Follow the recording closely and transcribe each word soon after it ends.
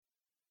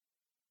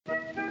Hello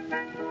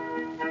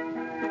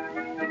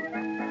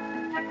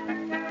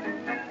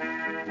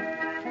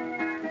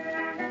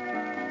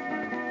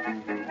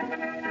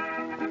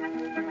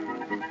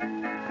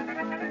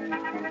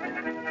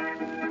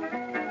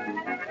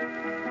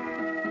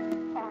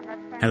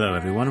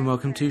everyone and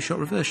welcome to Shot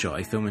Reverse Shot,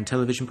 a film and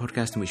television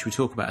podcast in which we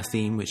talk about a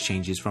theme which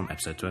changes from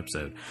episode to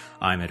episode.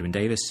 I'm Edwin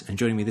Davis, and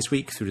joining me this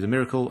week through the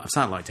miracle of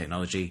satellite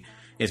technology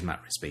is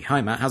Matt Risby.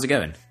 Hi Matt, how's it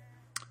going?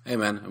 Hey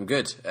man, I'm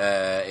good.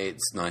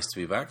 It's nice to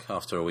be back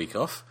after a week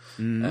off.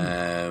 We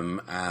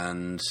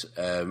kind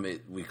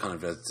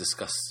of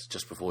discussed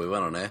just before we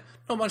went on air,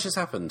 not much has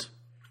happened.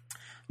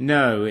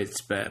 No, I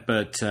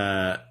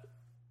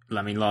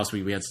mean, last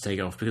week we had to take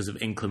off because of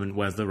inclement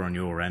weather on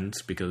your end,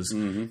 because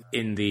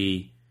in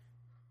the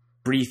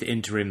brief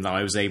interim that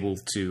I was able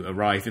to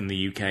arrive in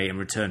the UK and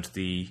return to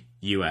the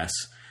US,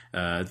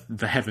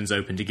 the heavens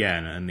opened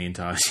again and the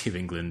entirety of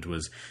England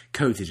was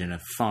coated in a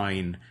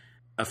fine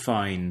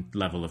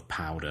level of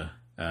powder.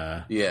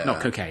 Not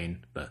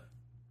cocaine, but...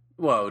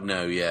 Well,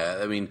 no, yeah.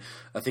 I mean,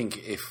 I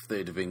think if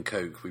there'd have been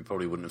coke, we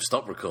probably wouldn't have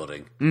stopped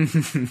recording.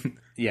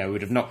 Yeah, we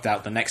would have knocked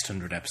out the next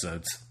 100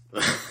 episodes.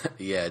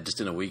 Yeah, just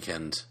in a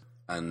weekend.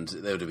 And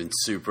they would have been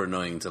super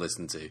annoying to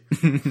listen to.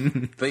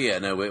 But yeah,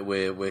 no,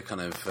 we're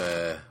kind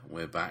of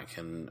we're back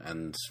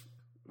and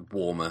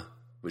warmer,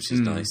 which is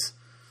nice.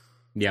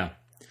 Yeah,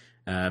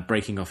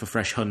 breaking off a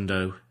fresh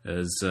hundo,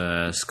 as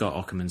Scott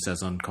Aukerman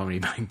says on Comedy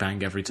Bang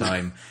Bang every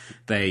time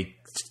they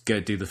go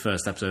do the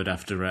first episode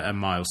after a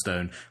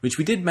milestone, which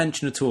we did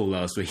mention at all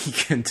last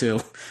week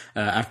until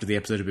after the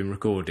episode had been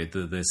recorded.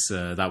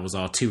 That was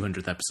our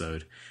 200th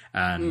episode,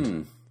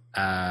 and.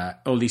 Or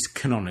at least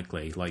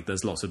canonically, like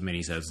there's lots of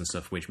minisodes and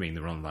stuff which mean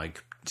they're on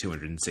like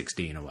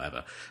 216 or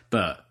whatever.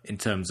 But in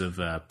terms of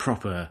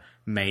proper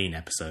main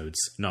episodes,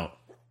 not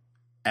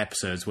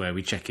episodes where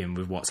we check in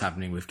with what's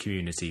happening with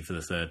Community for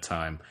the third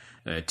time,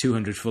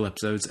 200 full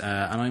episodes,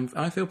 and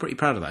I feel pretty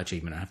proud of that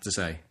achievement, I have to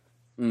say.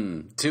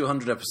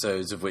 200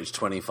 episodes, of which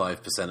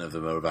 25% of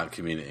them are about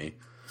Community.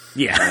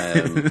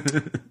 Yeah.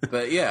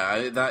 But yeah,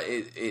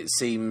 it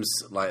seems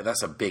like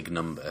that's a big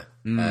number,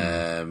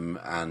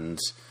 and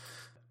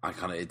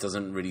it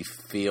doesn't really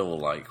feel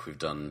like we've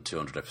done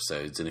 200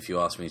 episodes. And if you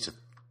ask me to,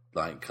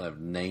 like, kind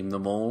of name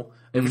them all,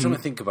 every time I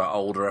think about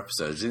older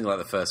episodes, I think like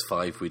the first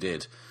 5 we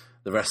did,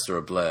 the rest are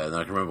a blur. And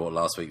I can remember what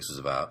last week's was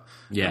about.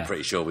 Yeah. I'm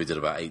pretty sure we did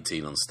about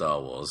 18 on Star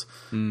Wars.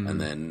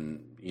 And then,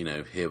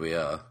 here we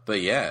are.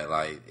 But yeah,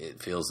 like,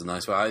 it feels a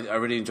nice way. I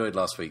really enjoyed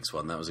last week's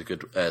one. That was a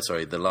good,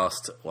 the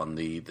last one,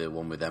 the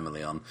one with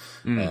Emily on.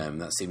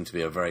 That seemed to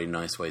be a very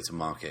nice way to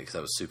mark it, because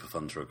that was super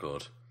fun to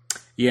record.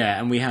 Yeah,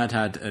 and we had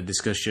a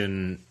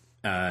discussion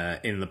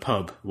in the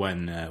pub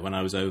when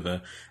I was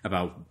over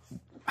about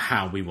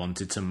how we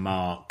wanted to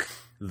mark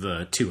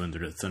the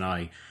 200th, and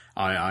I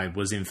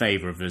was in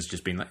favour of us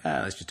just being like,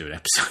 let's just do an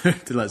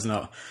episode. Let's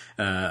not.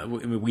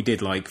 We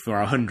did, like, for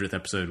our 100th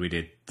episode, we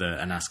did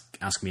an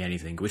Ask Me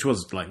Anything, which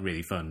was like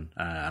really fun,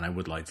 and I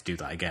would like to do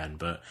that again.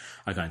 But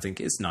I kind of think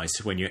it's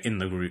nice when you're in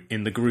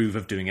the groove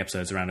of doing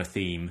episodes around a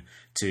theme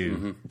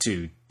to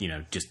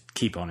just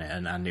keep on it,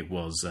 and it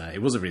was a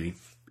really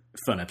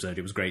fun episode.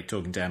 It was great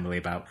talking to Emily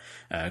about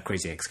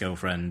Crazy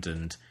Ex-Girlfriend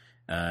and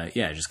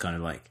just kind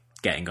of like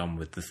getting on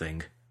with the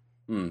thing.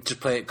 Just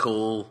play it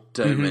cool,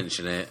 don't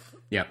mention it.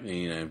 Yeah.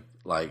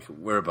 Like,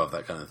 we're above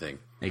that kind of thing.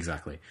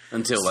 Exactly.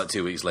 Until like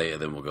 2 weeks later,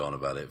 then we'll go on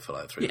about it for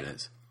like 3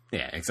 minutes.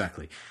 Yeah,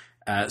 exactly.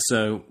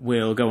 So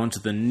we'll go on to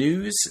the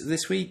news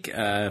this week.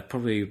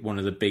 Probably one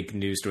of the big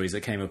news stories that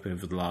came up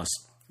over the last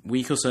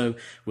week or so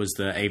was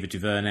that Ava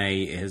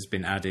DuVernay has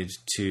been added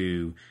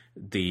to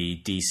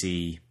the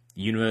DC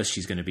universe.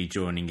 She's going to be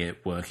joining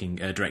it,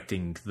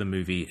 directing the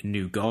movie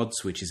New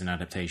Gods, which is an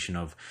adaptation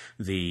of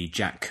the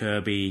Jack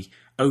Kirby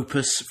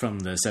opus from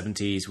the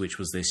 70s, which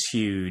was this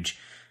huge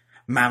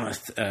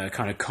mammoth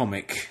kind of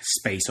comic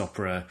space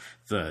opera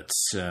that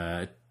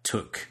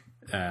took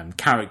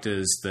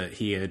characters that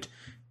he had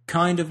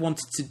kind of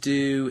wanted to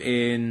do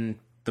in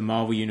the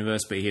Marvel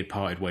universe, but he had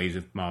parted ways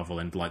with Marvel,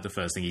 and like the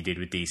first thing he did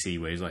with DC,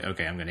 where he's like,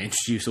 okay, I'm going to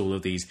introduce all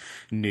of these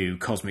new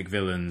cosmic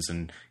villains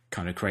and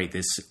kind of create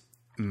this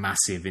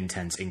massive,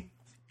 intense,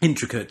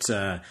 intricate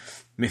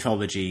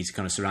mythology to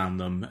kind of surround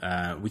them.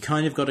 We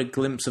kind of got a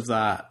glimpse of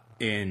that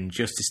in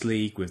Justice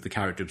League with the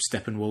character of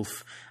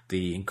Steppenwolf,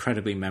 the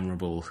incredibly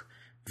memorable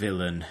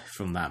villain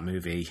from that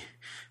movie,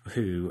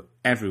 who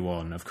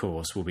everyone, of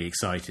course, will be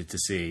excited to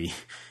see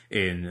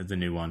in the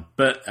new one.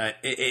 But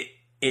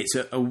it's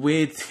a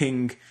weird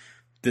thing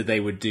that they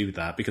would do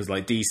that, because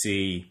like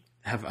DC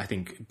have, I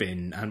think,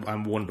 been,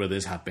 and Warner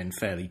Brothers have been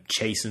fairly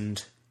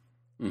chastened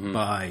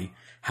by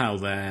how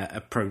their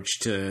approach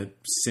to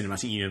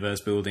cinematic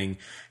universe building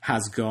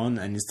has gone,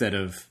 and instead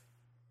of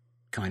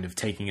kind of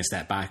taking a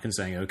step back and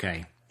saying,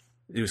 okay,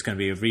 it was going to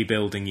be a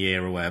rebuilding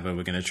year or whatever,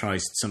 we're going to try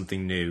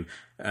something new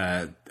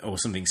or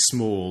something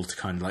small to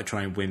kind of like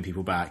try and win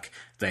people back,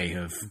 they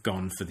have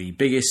gone for the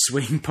biggest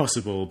swing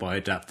possible by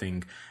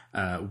adapting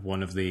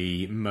one of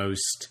the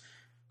most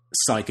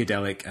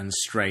psychedelic and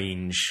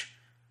strange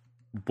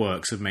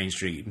works of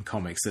mainstream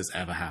comics that's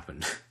ever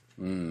happened.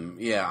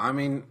 Yeah, I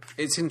mean,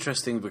 it's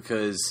interesting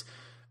because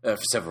for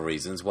several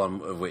reasons.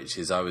 One of which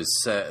is I was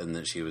certain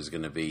that she was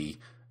going to be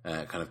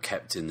kind of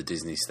kept in the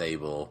Disney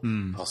stable,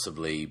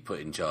 possibly put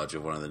in charge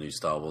of one of the new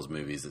Star Wars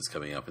movies that's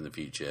coming up in the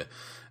future.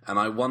 And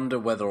I wonder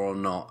whether or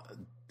not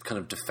kind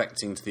of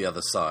defecting to the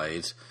other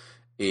side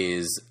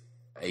is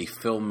a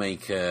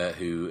filmmaker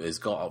who has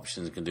got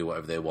options and can do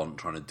whatever they want,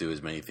 trying to do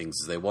as many things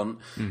as they want,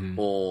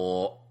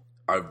 or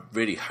I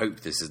really hope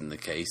this isn't the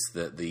case,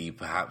 that the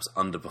perhaps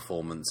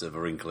underperformance of A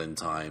Wrinkle in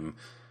Time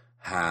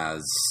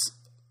has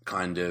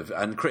kind of,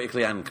 and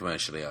critically and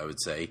commercially, I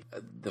would say,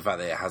 the fact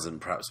that it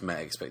hasn't perhaps met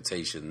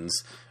expectations,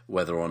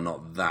 whether or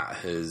not that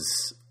has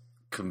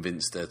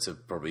convinced her to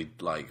probably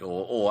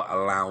or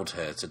allowed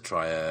her to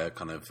try a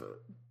kind of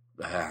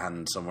her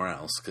hand somewhere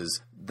else,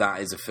 because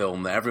that is a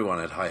film that everyone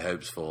had high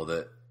hopes for,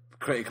 that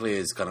critically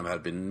has kind of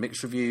had been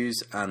mixed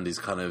reviews and is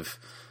kind of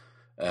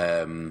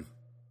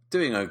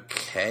doing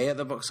okay at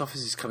the box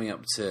office. It's coming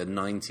up to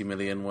 90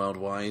 million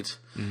worldwide,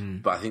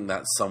 but I think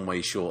that's some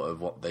way short of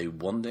what they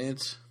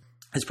wanted.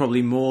 It's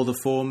probably more the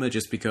former,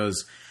 just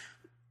because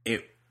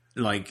it,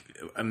 like,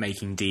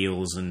 making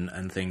deals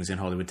and things in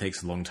Hollywood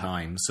takes a long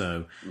time.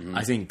 So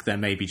I think there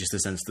may be just a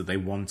sense that they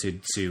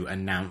wanted to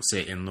announce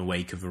it in the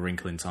wake of A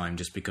Wrinkle in Time,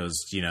 just because,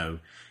 you know,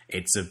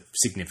 it's a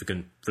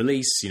significant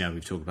release. You know,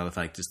 we've talked about the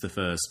fact it's the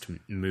first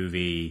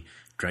movie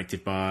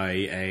directed by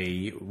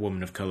a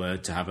woman of color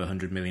to have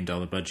 $100 million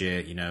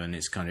budget, you know, and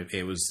it's kind of,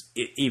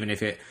 even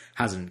if it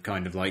hasn't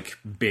kind of like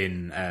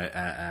been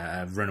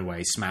a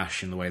runaway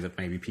smash in the way that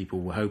maybe people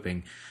were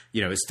hoping,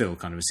 you know, it's still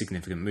kind of a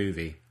significant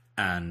movie.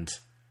 And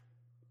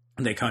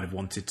they kind of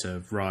wanted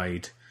to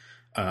ride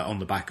on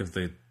the back of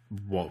the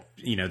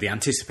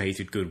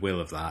anticipated goodwill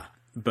of that.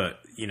 But,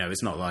 you know,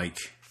 it's not like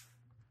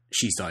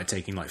she started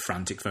taking like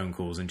frantic phone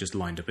calls and just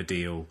lined up a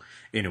deal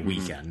in a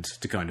weekend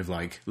to kind of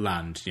like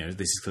land. You know,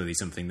 this is clearly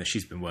something that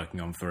she's been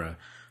working on for a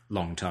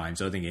long time.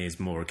 So I think it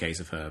is more a case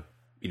of her,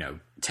 you know,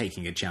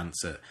 taking a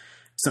chance at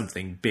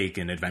something big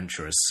and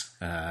adventurous,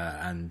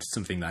 and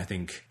something that I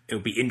think it'll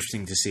be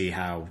interesting to see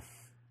how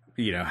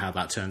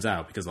that turns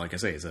out. Because, like I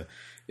say,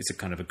 it's a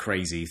kind of a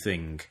crazy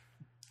thing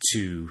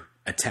to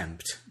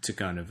attempt to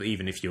kind of,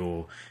 even if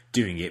you're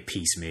doing it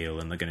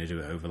piecemeal and they're going to do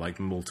it over like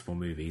multiple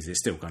movies, it's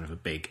still kind of a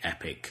big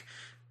epic,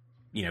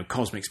 you know,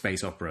 cosmic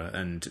space opera.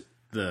 And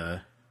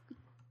the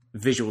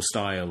visual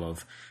style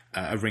of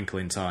A Wrinkle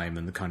in Time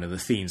and the kind of the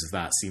themes of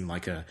that seem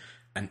like an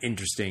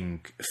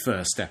interesting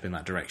first step in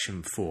that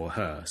direction for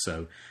her.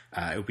 So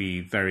it'll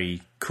be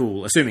very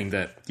cool, assuming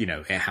that, you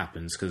know, it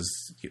happens, because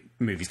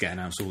movies get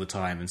announced all the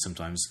time and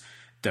sometimes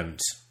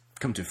don't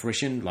come to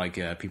fruition. Like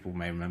people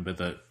may remember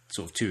that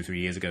sort of 2 or 3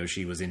 years ago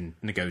she was in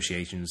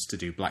negotiations to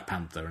do Black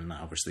Panther, and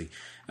that obviously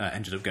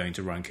ended up going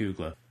to Ryan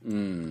Coogler.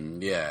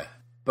 Yeah,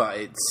 but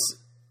it's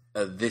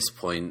at this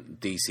point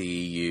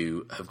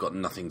DCEU have got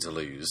nothing to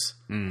lose,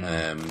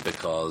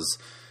 because,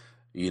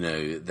 you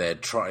know, they're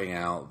trying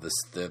out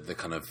the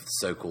kind of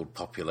so-called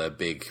popular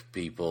big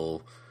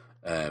people,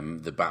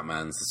 the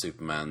Batmans, the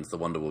Supermans, the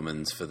Wonder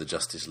Womans for the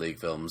Justice League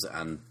films,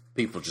 and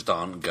people just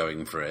aren't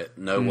going for it.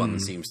 No one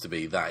seems to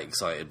be that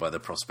excited by the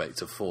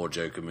prospect of 4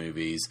 Joker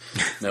movies.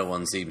 No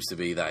one seems to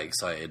be that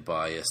excited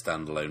by a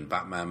standalone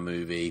Batman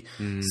movie.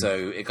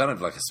 So it kind of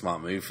like a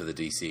smart move for the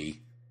DC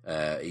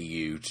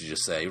EU to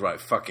just say, right,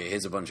 fuck it,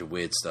 here's a bunch of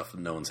weird stuff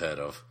that no one's heard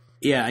of.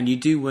 Yeah, and you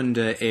do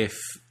wonder if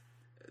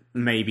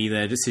maybe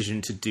their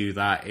decision to do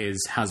that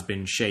has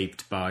been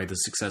shaped by the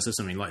success of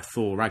something like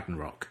Thor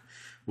Ragnarok,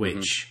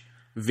 which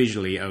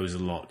visually owes a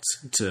lot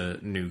to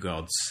New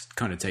Gods,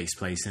 kind of takes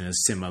place in a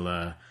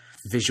similar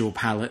visual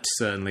palette.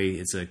 Certainly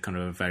it's a kind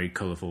of a very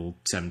colourful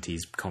 70s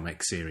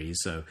comic series,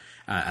 so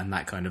and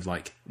that kind of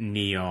like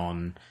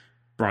neon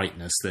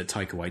brightness that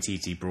Taika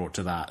Waititi brought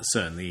to that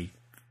certainly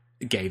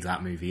gave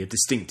that movie a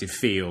distinctive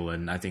feel,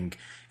 and I think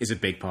is a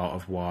big part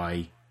of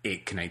why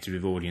it connected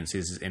with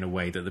audiences in a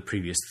way that the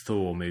previous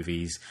Thor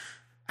movies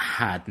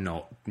had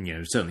not, you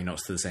know, certainly not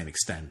to the same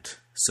extent.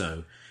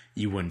 So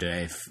you wonder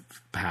if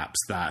perhaps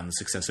that and the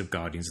success of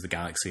Guardians of the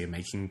Galaxy are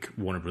making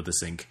Warner Brothers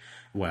think,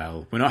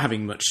 well, we're not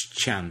having much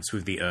chance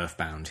with the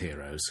Earthbound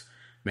heroes.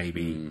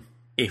 Maybe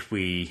if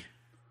we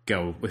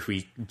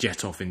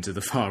jet off into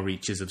the far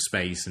reaches of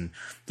space and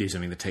do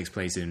something that takes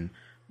place in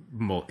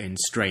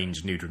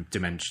strange new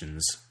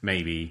dimensions,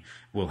 maybe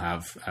we'll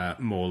have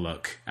more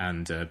luck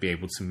and be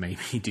able to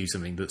maybe do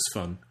something that's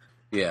fun.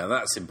 Yeah,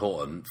 that's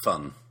important,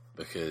 fun,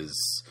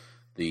 because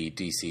the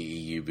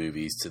DCEU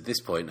movies to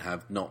this point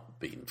have not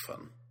been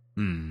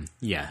fun.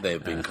 Yeah.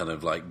 They've been kind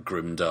of like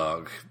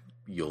grimdark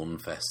yawn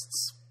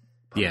fests,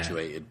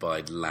 punctuated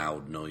by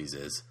loud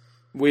noises.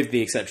 With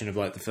the exception of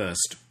like the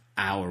first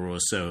hour or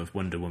so of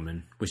Wonder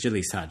Woman, which at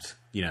least had,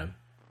 you know,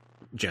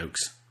 jokes.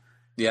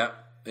 Yeah,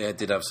 it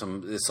did have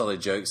some solid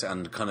jokes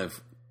and kind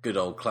of good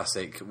old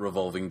classic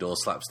revolving door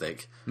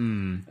slapstick.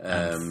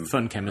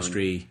 Fun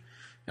chemistry.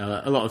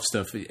 A lot of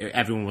stuff.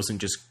 Everyone wasn't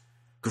just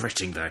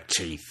gritting their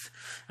teeth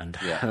and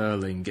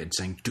hurling and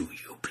saying, "Do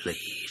you bleed?"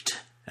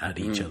 at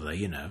each other.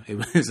 You know,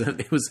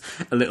 it was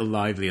a little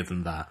livelier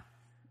than that.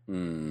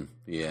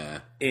 Yeah.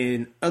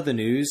 In other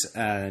news,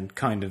 and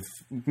kind of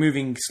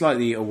moving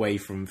slightly away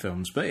from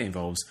films, but it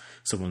involves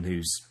someone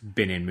who's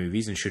been in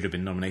movies and should have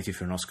been nominated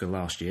for an Oscar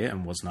last year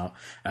and was not.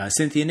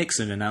 Cynthia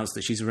Nixon announced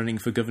that she's running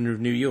for governor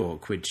of New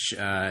York, which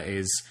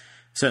is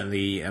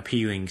certainly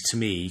appealing to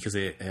me because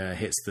it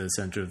hits the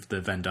centre of the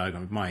Venn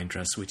diagram of my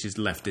interests, which is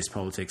leftist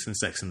politics and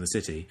Sex and the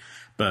City.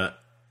 But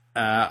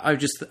I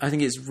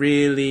think it's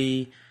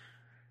really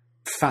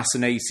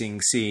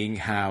fascinating seeing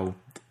how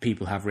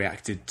people have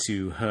reacted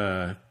to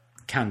her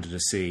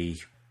candidacy.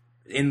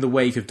 In the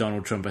wake of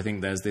Donald Trump, I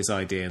think there's this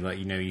idea that,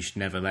 you should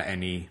never let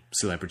any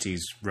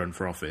celebrities run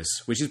for office,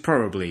 which is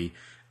probably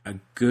a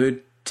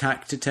good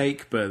tack to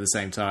take, but at the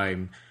same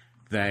time,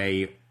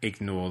 they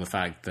ignore the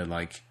fact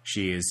that,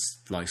 she is,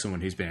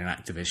 someone who's been an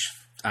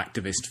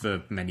activist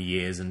for many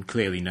years and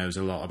clearly knows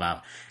a lot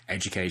about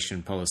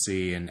education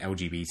policy and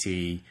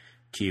LGBTQ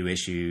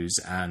issues,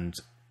 and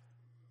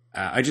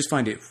I just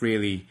find it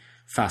really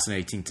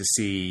fascinating to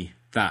see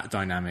that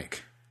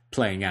dynamic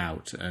playing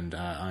out, and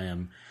I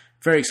am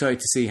very excited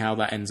to see how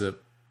that ends up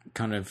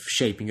kind of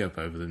shaping up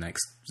over the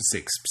next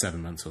 6-7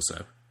 months or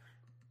so.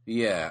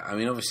 Yeah, I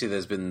mean, obviously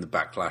there's been the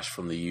backlash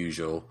from the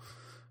usual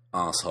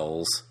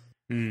arseholes,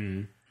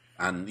 and,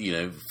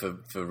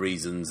 for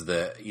reasons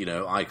that,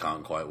 I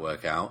can't quite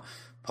work out,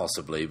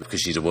 possibly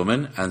because she's a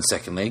woman, and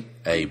secondly,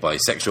 a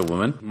bisexual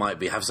woman,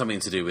 might have something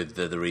to do with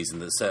the reason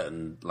that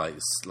certain,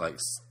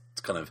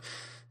 kind of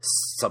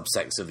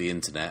subsects of the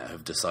internet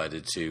have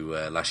decided to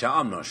lash out.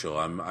 I'm not sure.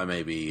 I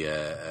may be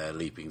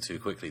leaping too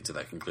quickly to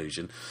that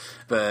conclusion,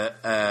 but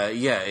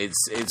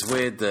it's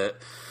weird that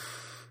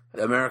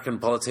American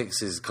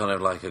politics is kind of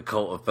like a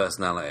cult of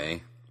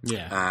personality.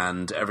 Yeah,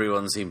 and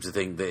everyone seems to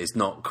think that it's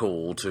not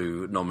cool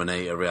to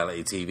nominate a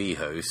reality TV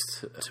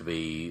host to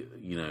be,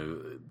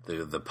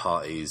 the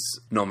party's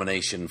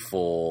nomination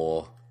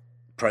for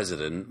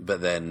president,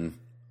 but then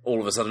all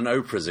of a sudden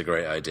Oprah's a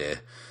great idea.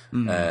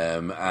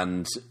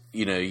 And,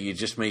 you're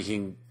just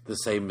making the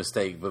same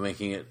mistake, but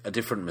making it a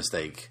different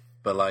mistake.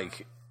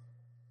 But,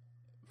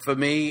 for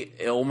me,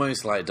 it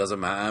almost, doesn't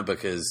matter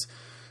because,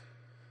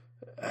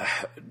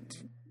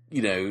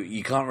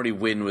 you can't really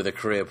win with a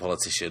career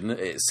politician,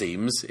 it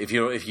seems. If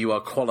you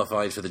are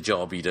qualified for the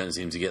job, you don't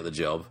seem to get the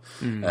job.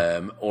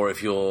 Or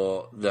if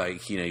you're,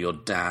 your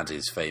dad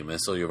is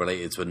famous or you're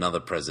related to another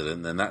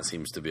president, then that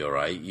seems to be all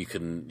right. You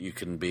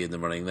can be in the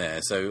running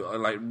there. So,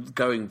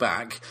 going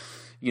back,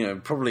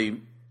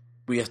 probably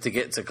we have to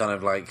get to kind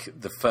of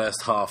the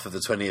first half of the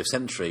 20th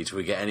century till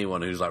we get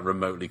anyone who's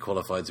remotely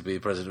qualified to be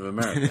president of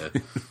America.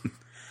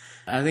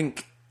 I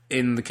think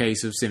in the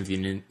case of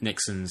Cynthia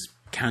Nixon's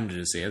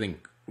candidacy, I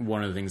think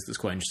one of the things that's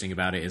quite interesting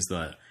about it is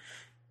that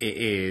it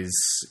is,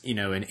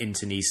 an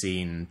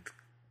internecine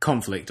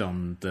conflict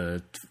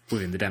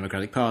within the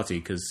Democratic Party,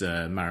 because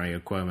Mario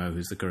Cuomo,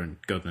 who's the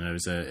current governor,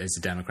 is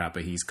a Democrat,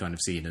 but he's kind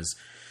of seen as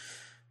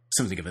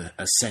something of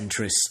a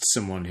centrist,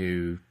 someone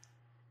who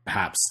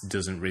perhaps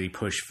doesn't really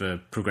push for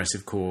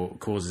progressive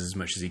causes as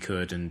much as he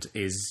could, and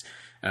is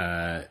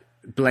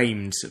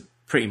blamed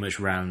pretty much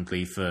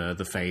roundly for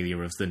the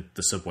failure of the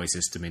subway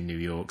system in New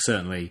York.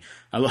 Certainly,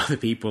 a lot of the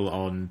people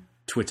on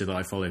Twitter that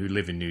I follow who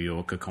live in New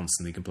York are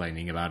constantly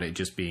complaining about it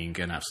just being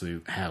an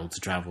absolute hell to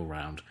travel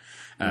around.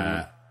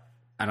 And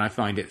I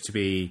find it to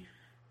be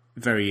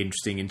very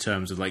interesting in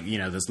terms of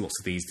there's lots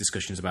of these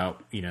discussions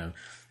about,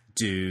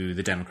 do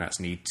the Democrats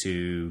need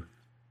to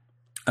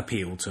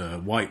appeal to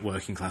white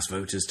working class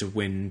voters to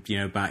win,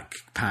 back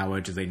power?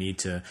 Do they need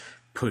to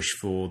push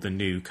for the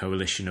new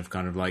coalition of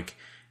kind of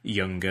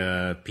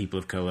younger people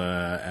of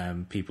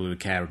colour, people who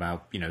care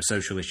about,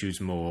 social issues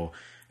more,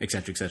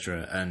 etc.,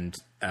 etc.? And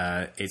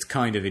it's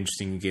kind of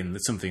interesting again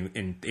that something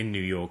in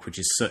New York, which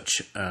is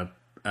such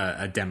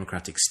a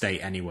democratic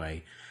state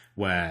anyway,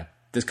 where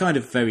there's kind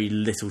of very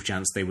little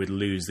chance they would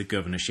lose the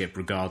governorship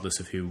regardless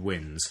of who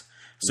wins.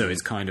 So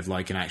it's kind of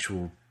like an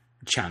actual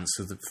chance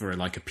for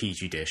a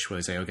petri dish where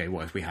they say, okay,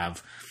 what if we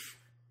have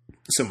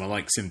someone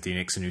like Cynthia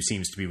Nixon who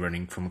seems to be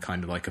running from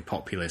kind of a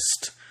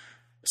populist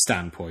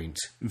standpoint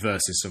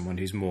versus someone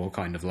who's more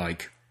kind of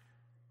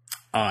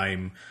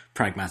I'm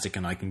pragmatic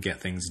and I can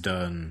get things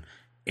done,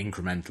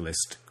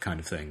 incrementalist kind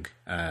of thing.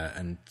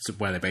 And so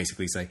where they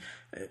basically say,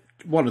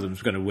 one of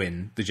them's going to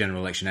win the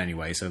general election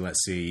anyway, so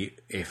let's see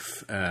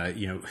if,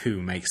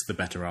 who makes the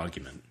better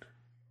argument.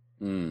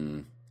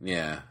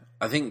 Yeah.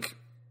 I think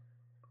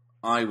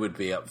I would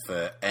be up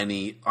for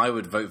I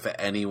would vote for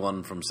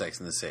anyone from Sex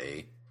and the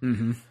City,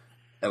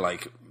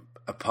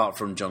 apart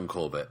from John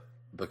Corbett,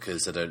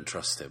 because I don't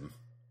trust him.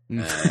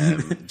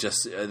 There's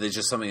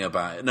just something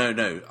about it.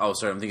 No. Oh,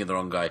 sorry, I'm thinking of the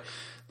wrong guy.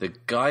 The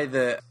guy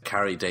that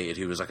Carrie dated,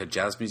 who was a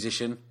jazz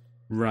musician.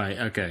 Right.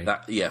 Okay.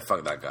 Fuck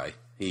that guy.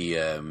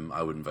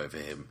 I wouldn't vote for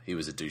him. He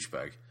was a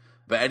douchebag.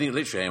 But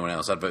literally anyone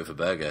else, I'd vote for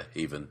Berger,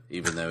 even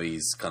though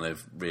he's kind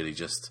of really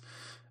just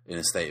in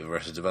a state of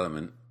arrested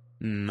development.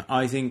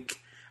 I think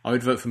I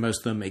would vote for most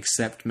of them,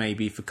 except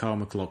maybe for Carl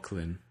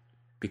McLaughlin,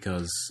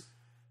 because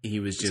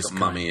he was just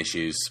mummy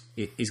issues.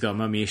 He's got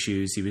mummy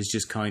issues. He was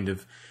just kind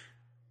of.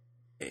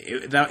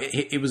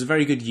 it was a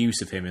very good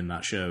use of him in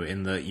that show,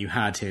 in that you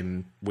had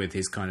him with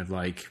his kind of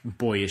like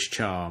boyish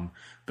charm,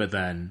 but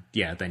then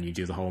you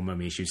do the whole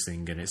mummy issues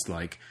thing, and it's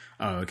like,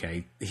 oh,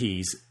 okay,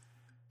 he's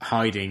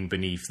hiding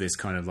beneath this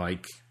kind of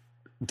like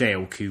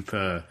Dale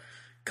Cooper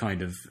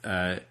kind of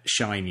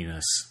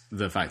shininess,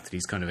 the fact that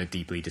he's kind of a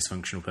deeply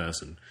dysfunctional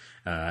person.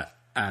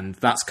 And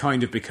that's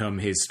kind of become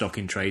his stock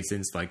in trade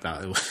since, like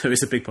that.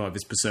 It's a big part of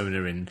his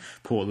persona in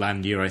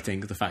Portlandia, I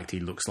think, the fact he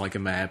looks like a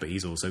mayor, but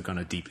he's also kind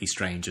of deeply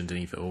strange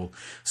underneath it all.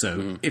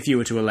 So if you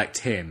were to elect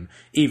him,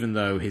 even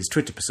though his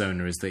Twitter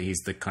persona is that he's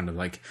the kind of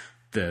like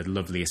the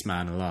loveliest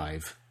man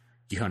alive,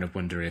 you kind of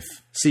wonder if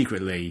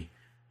secretly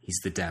he's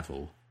the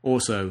devil.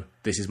 Also,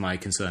 this is my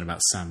concern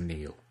about Sam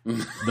Neill.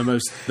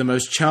 the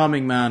most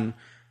charming man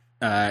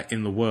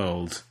in the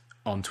world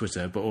on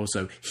Twitter, but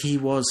also he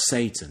was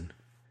Satan.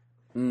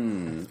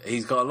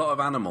 He's got a lot of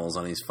animals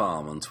on his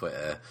farm on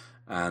Twitter,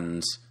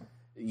 and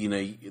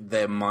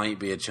there might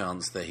be a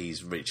chance that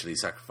he's ritually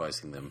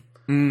sacrificing them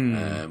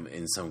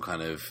in some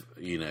kind of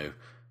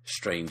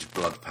strange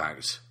blood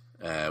pact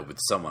with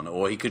someone,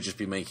 or he could just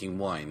be making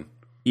wine.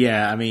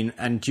 Yeah, I mean,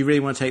 and do you really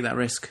want to take that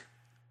risk?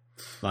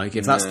 Like,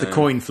 if that's the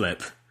coin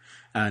flip,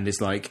 and it's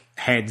like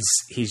heads,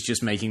 he's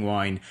just making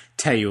wine;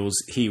 tails,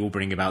 he will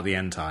bring about the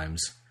end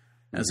times.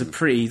 That's a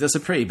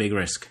pretty big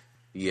risk.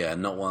 Yeah,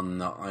 not one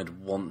that I'd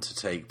want to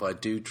take, but I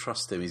do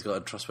trust him. He's got a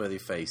trustworthy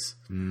face.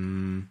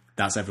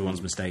 That's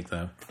everyone's mistake,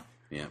 though.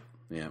 Yeah.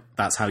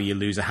 That's how you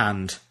lose a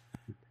hand.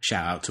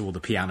 Shout out to all the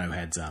piano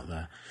heads out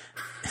there.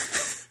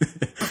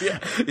 Yeah,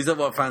 is that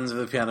what fans of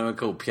the piano are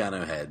called?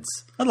 Piano heads?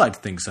 I'd like to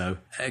think so.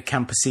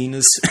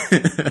 Campesinos.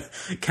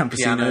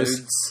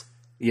 Pianodes?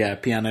 Yeah,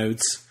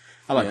 pianodes.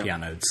 I like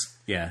pianodes.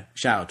 Yeah,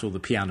 shout out to all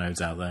the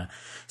pianodes out there.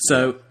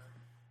 So...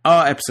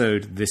 our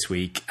episode this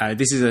week,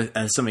 this is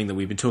something that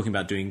we've been talking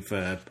about doing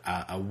for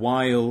a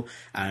while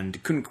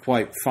and couldn't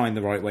quite find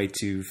the right way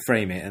to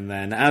frame it. And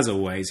then, as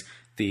always,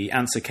 the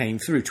answer came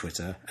through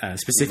Twitter,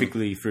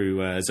 specifically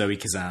through Zoe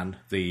Kazan,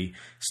 the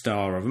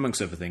star of,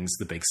 amongst other things,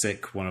 The Big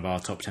Sick, one of our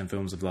top 10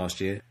 films of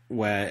last year,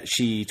 where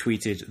she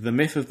tweeted, "The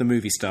myth of the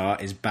movie star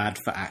is bad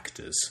for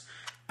actors."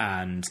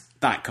 And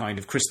that kind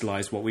of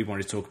crystallised what we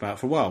wanted to talk about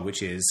for a while,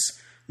 which is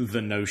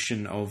the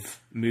notion of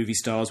movie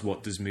stars.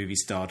 What does movie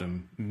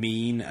stardom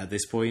mean at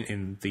this point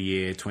in the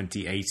year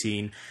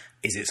 2018?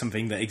 Is it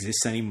something that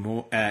exists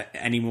anymore?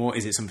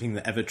 Is it something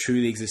that ever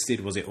truly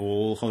existed? Was it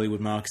all Hollywood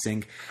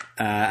marketing?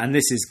 And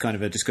this is kind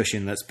of a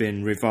discussion that's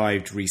been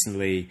revived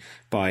recently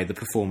by the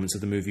performance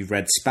of the movie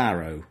Red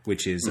Sparrow,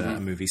 which is a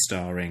movie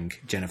starring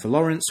Jennifer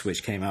Lawrence,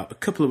 which came out a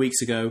couple of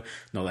weeks ago.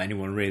 Not that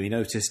anyone really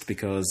noticed,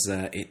 because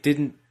it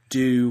didn't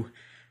do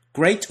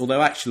great,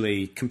 although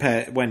actually,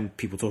 when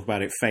people talk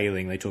about it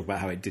failing, they talk about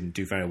how it didn't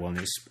do very well in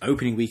its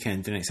opening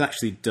weekend, and it's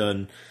actually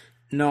done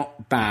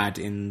not bad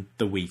in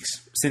the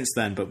weeks since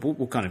then, but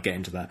we'll kind of get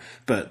into that.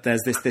 But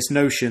there's this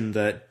notion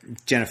that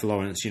Jennifer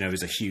Lawrence,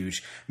 is a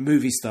huge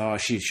movie star.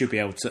 She should be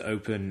able to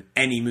open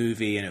any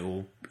movie and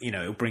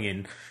it'll bring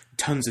in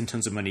tons and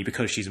tons of money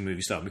because she's a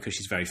movie star, because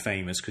she's very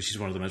famous, because she's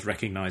one of the most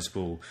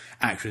recognizable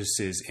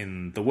actresses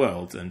in the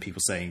world. And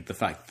people saying the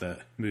fact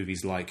that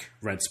movies like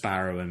Red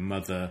Sparrow and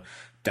Mother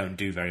don't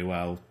do very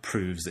well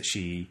proves that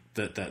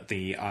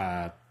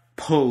the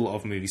pull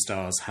of movie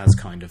stars has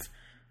kind of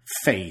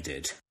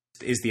faded.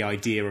 Is the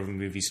idea of a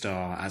movie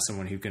star as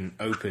someone who can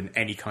open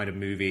any kind of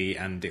movie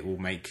and it will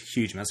make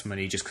huge amounts of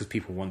money just because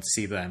people want to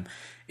see them,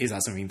 is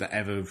that something that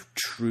ever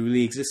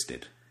truly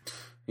existed?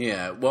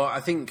 Yeah, well,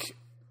 I think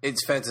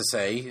it's fair to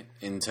say,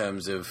 in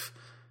terms of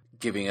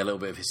giving a little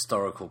bit of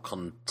historical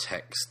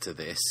context to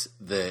this,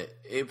 that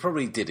it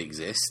probably did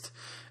exist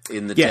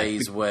in the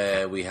days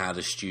where we had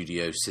a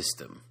studio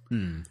system.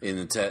 In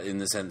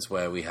the sense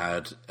where we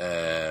had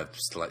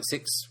like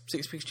six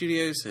big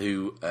studios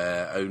who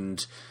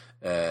owned.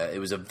 It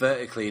was a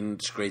vertically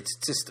integrated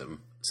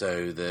system.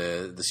 So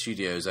the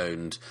studios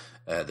owned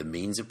the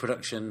means of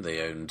production.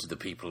 They owned the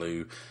people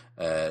who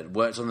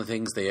worked on the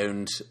things. They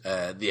owned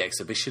the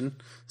exhibition.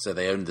 So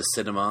they owned the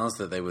cinemas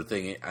that they would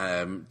to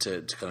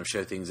kind of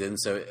show things in.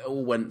 So it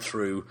all went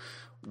through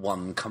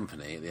one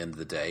company at the end of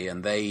the day,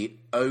 and they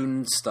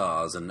owned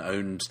stars and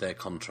owned their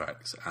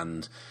contracts.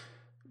 And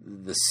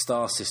the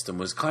star system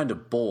was kind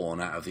of born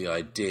out of the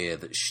idea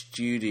that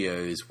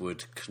studios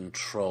would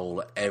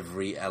control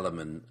every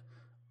element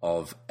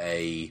of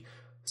a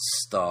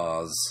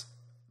star's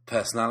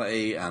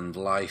personality and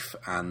life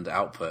and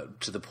output,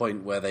 to the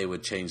point where they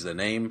would change their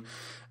name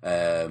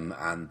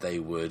and they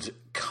would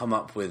come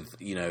up with,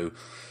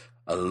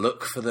 a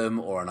look for them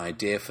or an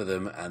idea for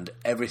them, and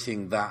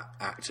everything that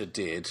actor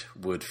did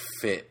would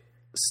fit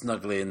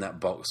snugly in that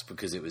box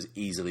because it was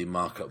easily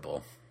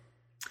marketable.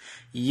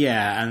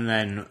 Yeah, and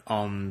then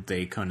on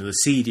the kind of the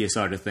seedier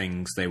side of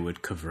things, they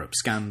would cover up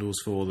scandals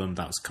for them.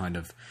 That was kind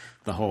of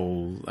the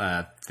whole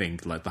thing,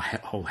 like the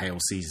whole Hail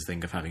Caesar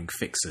thing of having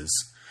fixers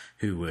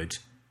who would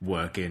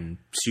work in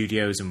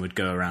studios and would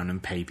go around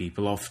and pay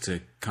people off to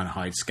kind of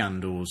hide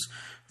scandals,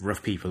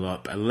 rough people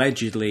up,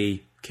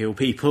 allegedly kill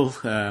people.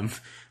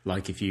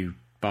 Like if you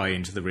buy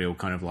into the real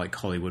kind of like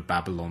Hollywood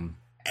Babylon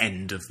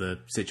end of the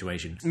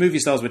situation. Movie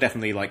stars were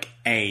definitely like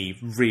a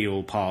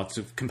real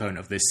component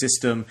of this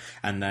system,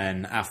 and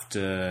then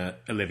after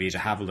Olivia de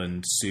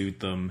Havilland sued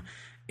them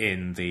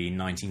in the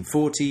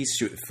 1940s,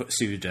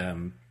 sued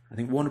I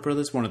think Warner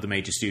Brothers, one of the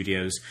major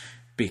studios,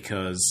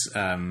 because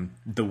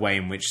the way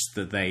in which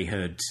that they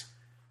had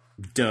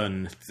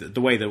done,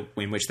 the way that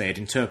in which they had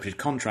interpreted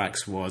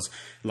contracts was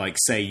like,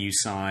 say you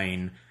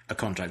sign a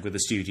contract with a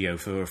studio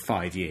for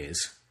 5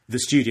 years. The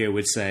studio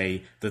would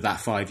say that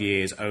 5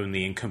 years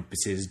only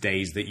encompasses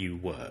days that you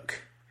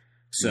work.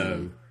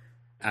 So,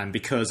 and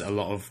because a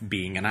lot of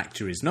being an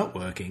actor is not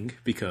working,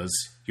 because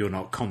you're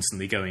not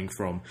constantly going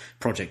from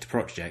project to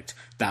project,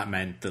 that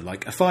meant that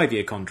like a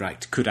 5-year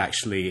contract could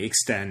actually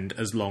extend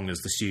as long as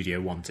the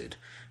studio wanted,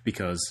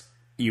 because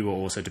you were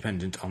also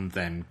dependent on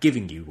them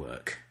giving you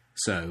work.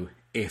 So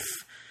if,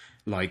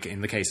 like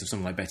in the case of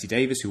someone like Bette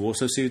Davis, who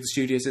also sued the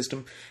studio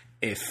system,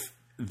 if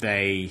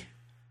they,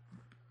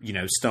 you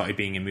know, started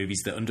being in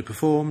movies that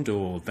underperformed,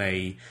 or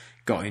they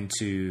got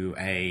into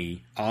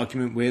a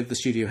argument with the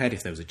studio head,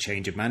 if there was a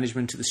change of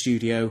management at the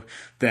studio,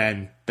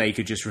 then they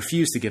could just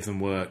refuse to give them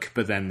work,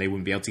 but then they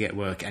wouldn't be able to get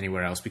work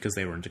anywhere else because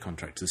they were under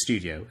contract to the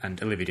studio.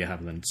 And Olivia de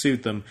Havilland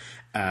sued them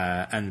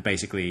and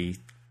basically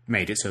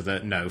made it so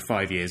that, no,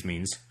 5 years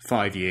means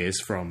 5 years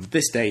from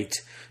this date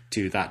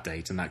to that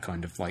date, and that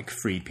kind of like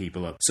freed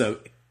people up. So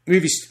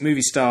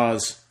movie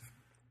stars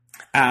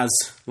as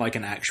like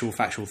an actual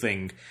factual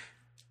thing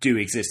do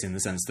exist, in the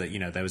sense that, you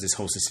know, there was this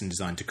whole system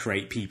designed to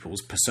create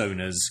people's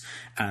personas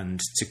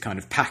and to kind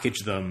of package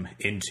them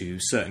into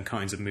certain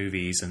kinds of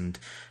movies, and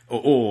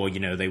or you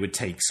know, they would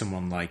take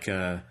someone like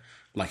a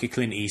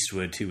Clint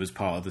Eastwood, who was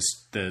part of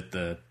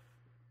the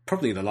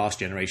probably the last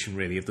generation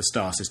really of the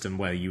star system,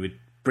 where you would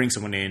bring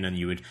someone in and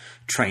you would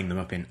train them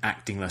up in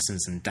acting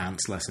lessons and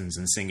dance lessons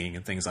and singing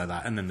and things like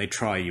that, and then they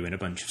try you in a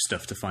bunch of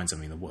stuff to find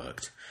something that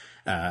worked.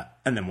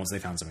 And then once they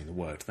found something that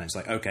worked, then it's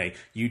like, okay,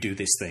 you do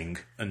this thing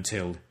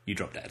until you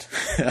drop dead.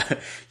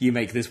 You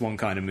make this one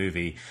kind of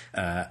movie,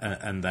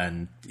 and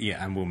then,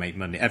 yeah, and we'll make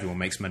money. Everyone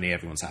makes money,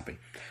 everyone's happy.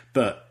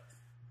 But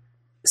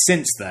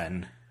since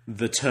then,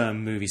 the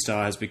term movie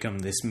star has become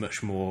this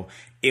much more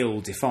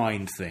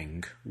ill-defined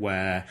thing,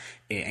 where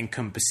it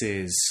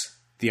encompasses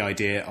the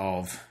idea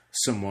of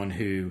someone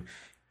who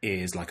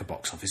is like a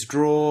box office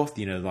draw,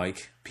 you know,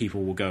 like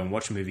people will go and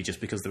watch a movie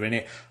just because they're in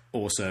it.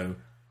 Also,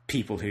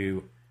 people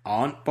who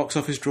aren't box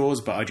office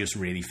draws but are just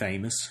really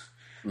famous.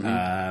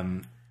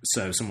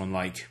 So someone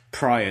like,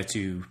 prior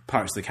to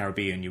Pirates of the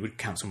Caribbean, you would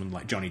count someone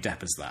like Johnny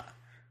Depp as that,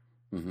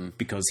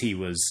 because he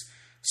was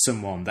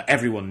someone that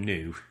everyone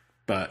knew,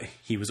 but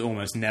he was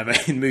almost never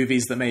in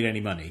movies that made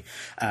any money.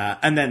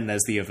 And then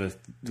there's the other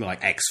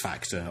like X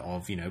factor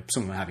of, you know,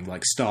 someone having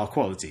like star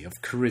quality, of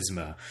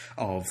charisma,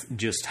 of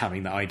just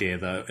having the idea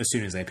that as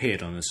soon as they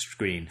appeared on the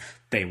screen,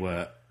 they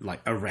were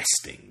like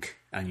arresting.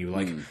 And you were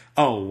like,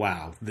 oh,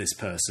 wow, this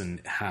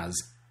person has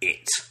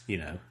it, you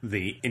know,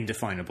 the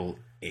indefinable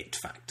it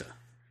factor.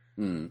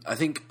 I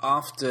think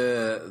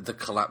after the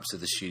collapse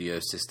of the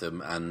studio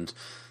system and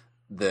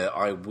the,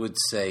 I would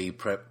say,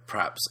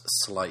 perhaps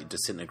slight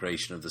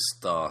disintegration of the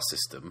star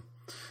system,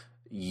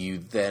 you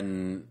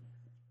then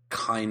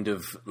kind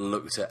of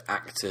looked at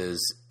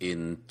actors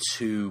in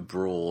two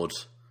broad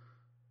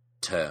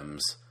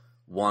terms.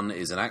 One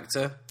is an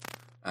actor,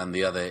 and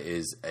the other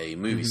is a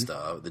movie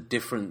star. The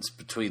difference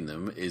between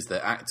them is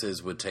that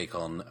actors would take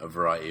on a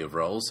variety of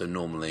roles. So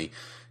normally,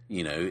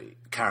 you know,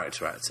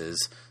 character actors.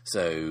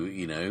 So,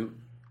 you know,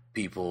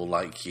 people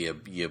like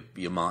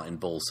your Martin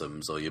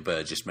Balsams or your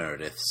Burgess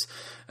Merediths,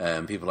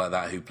 people like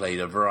that who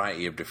played a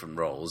variety of different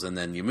roles. And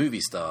then your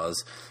movie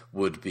stars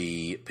would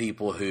be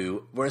people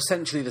who were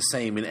essentially the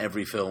same in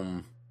every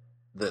film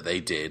that they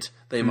did.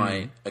 They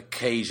might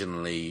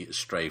occasionally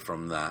stray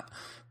from that,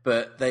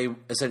 but they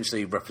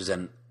essentially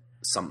represent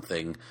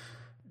something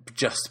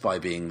just by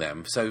being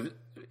them. So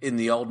in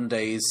the olden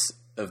days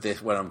of this,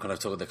 when I'm kind of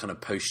talking the kind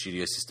of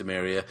post-studio system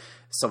area,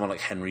 someone like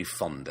Henry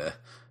Fonda,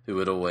 who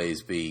would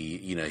always be,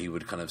 you know, he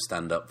would kind of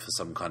stand up for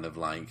some kind of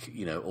like,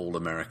 you know,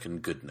 all-American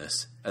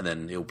goodness, and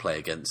then he'll play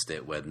against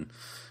it when,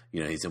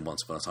 you know, he's in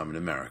Once Upon a Time in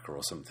America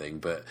or something.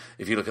 But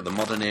if you look at the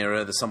modern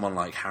era, there's someone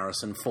like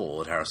Harrison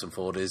Ford. Harrison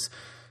Ford is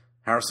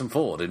Harrison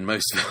Ford in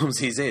most films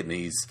he's in.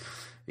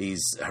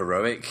 He's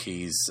heroic.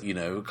 He's, you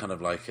know, kind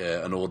of like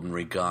an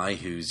ordinary guy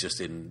who's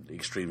just in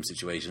extreme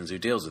situations who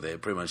deals with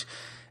it. Pretty much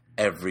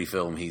every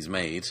film he's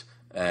made,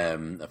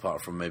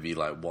 apart from maybe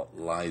like What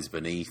Lies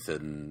Beneath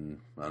and,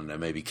 I don't know,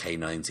 maybe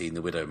K-19,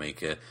 The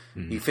Widowmaker,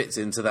 he fits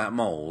into that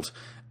mould,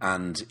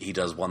 and he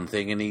does one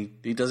thing and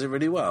he does it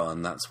really well,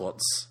 and that's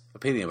what's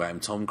appealing about him.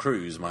 Tom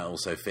Cruise might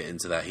also fit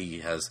into that. He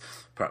has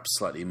perhaps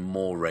slightly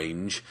more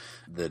range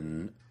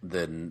than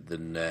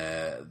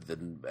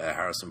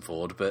Harrison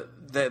Ford,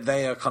 but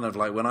they are kind of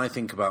like, when I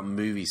think about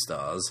movie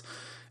stars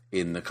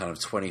in the kind of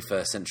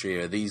 21st century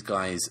era, these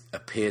guys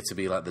appear to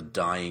be like the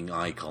dying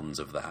icons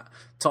of that.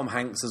 Tom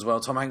Hanks as well.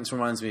 Tom Hanks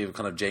reminds me of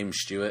kind of James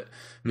Stewart,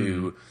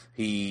 who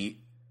he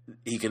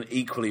can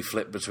equally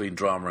flip between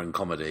drama and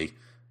comedy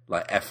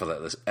like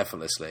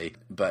effortlessly,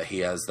 but he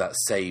has that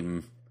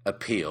same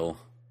appeal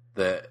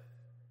that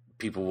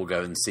people will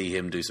go and see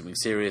him do something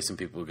serious, and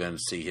people will go and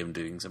see him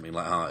doing something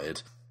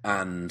lighthearted.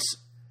 And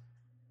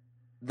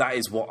that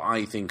is what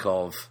I think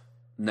of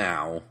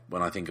now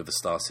when I think of the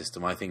star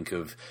system. I think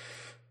of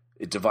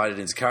it divided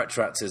into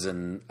character actors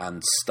and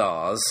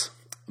stars,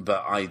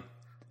 but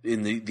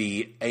in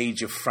the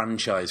age of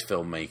franchise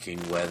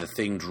filmmaking, where the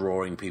thing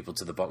drawing people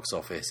to the box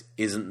office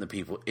isn't the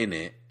people in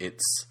it,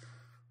 it's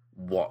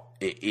what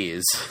it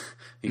is.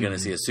 You're going to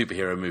see a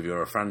superhero movie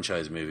or a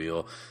franchise movie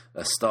or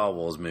a Star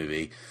Wars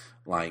movie.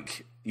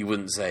 Like, you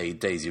wouldn't say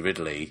Daisy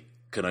Ridley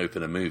can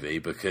open a movie,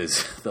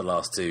 because the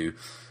last two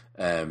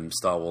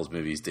Star Wars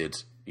movies did,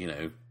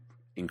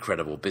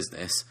 incredible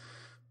business.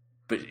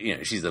 But,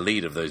 she's the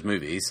lead of those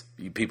movies.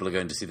 People are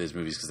going to see those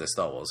movies because they're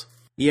Star Wars.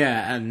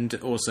 Yeah, and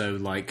also,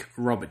 like,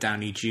 Robert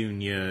Downey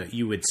Jr.,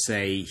 you would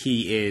say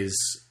he is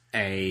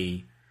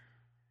a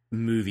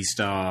movie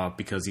star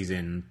because he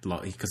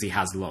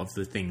has a lot of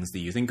the things that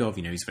you think of.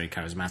 He's very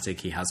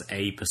charismatic. He has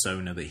a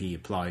persona that he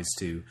applies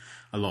to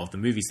a lot of the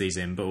movies that he's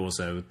in, but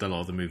also a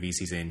lot of the movies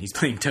he's in, he's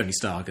playing Tony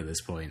Stark at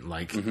this point.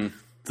 Like,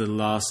 the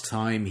last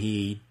time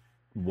he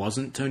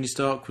wasn't Tony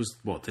Stark was,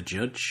 The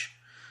Judge?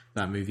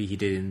 That movie he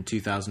did in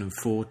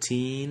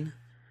 2014.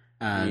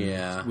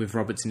 With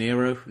Robert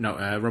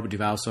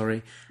Duvall,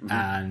 sorry.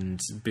 And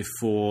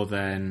before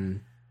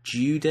then,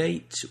 Due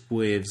Date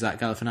with Zach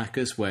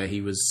Galifianakis, where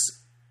he was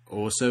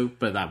also,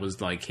 but that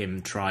was like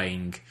him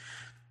trying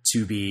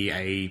to be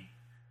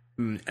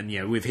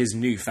with his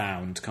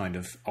newfound kind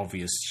of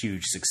obvious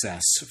huge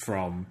success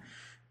from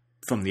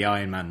the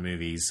Iron Man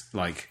movies,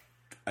 like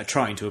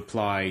trying to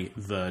apply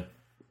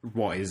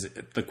what is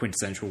the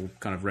quintessential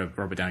kind of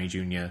Robert Downey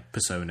Jr.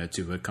 persona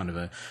to a kind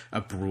of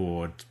a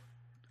broad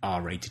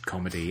R-rated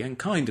comedy, and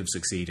kind of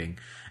succeeding.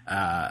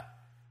 But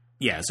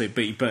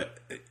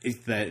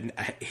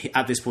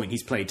at this point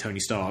he's played Tony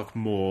Stark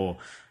more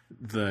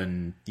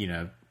than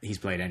he's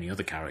played any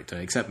other character,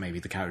 except maybe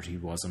the character he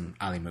was on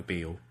Ally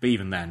McBeal. But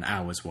even then,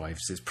 Hours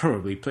Wives is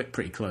probably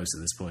pretty close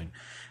at this point.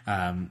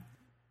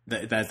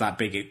 There's that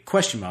big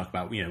question mark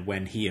about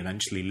when he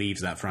eventually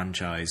leaves that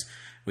franchise,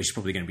 which is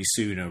probably going to be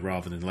sooner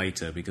rather than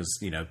later, because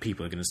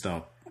people are going to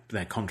start,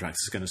 their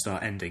contracts are going to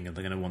start ending, and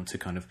they're going to want to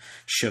kind of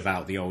shove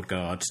out the old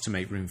guard to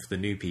make room for the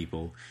new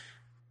people.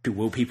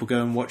 Will people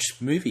go and watch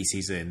movies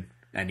he's in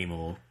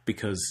anymore?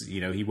 Because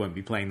he won't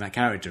be playing that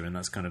character, and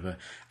that's kind of a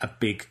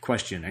big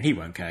question. And he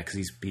won't care, because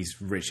he's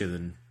richer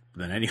than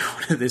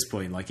anyone at this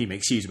point. Like, he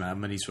makes huge amount of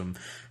money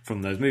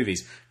from those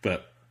movies.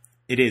 But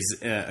it is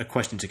a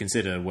question to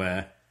consider,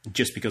 where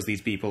just because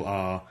these people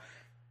are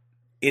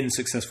in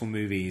successful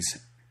movies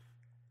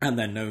and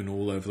they're known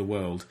all over the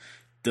world,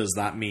 does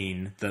that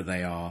mean that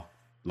they are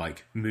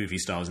like movie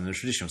stars in the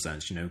traditional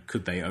sense?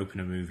 Could they open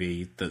a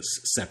movie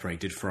that's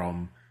separated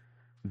from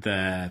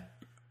these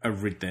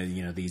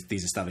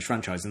established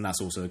franchises? And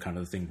that's also kind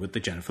of the thing with the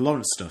Jennifer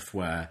Lawrence stuff,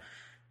 where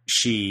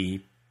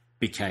she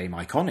became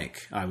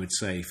iconic, I would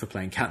say, for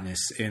playing Katniss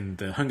in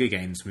the Hunger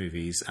Games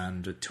movies,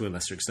 and to a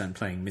lesser extent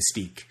playing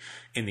Mystique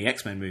in the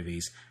X-Men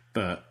movies.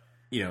 But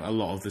a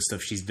lot of the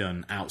stuff she's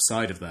done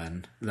outside of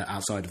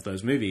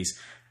those movies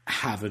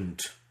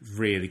haven't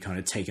really kind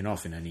of taken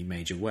off in any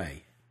major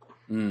way.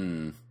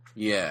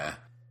 Yeah,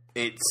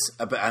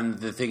 and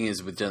the thing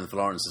is with Jennifer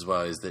Lawrence as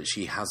well is that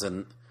she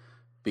hasn't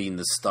been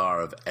the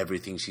star of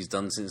everything she's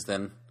done since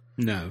then.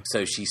 No.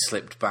 So she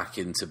slipped back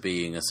into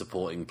being a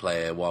supporting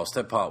player, whilst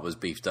her part was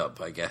beefed up,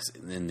 I guess,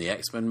 in the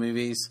X-Men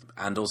movies.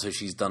 And also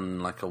she's done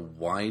like a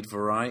wide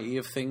variety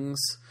of things.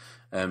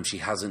 She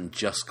hasn't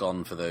just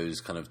gone for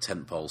those kind of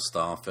tentpole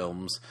star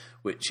films,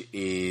 which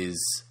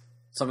is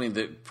something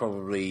that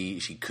probably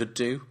she could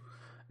do.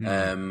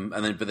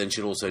 But then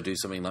she'll also do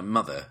something like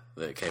Mother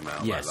that came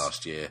out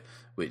last year,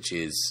 which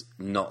is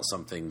not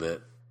something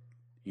that,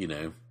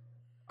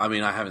 I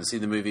mean, I haven't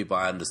seen the movie, but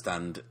I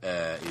understand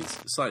is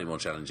slightly more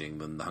challenging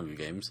than The Hunger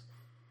Games.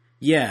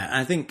 Yeah,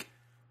 I think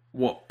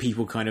what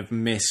people kind of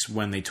miss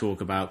when they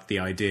talk about the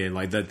idea,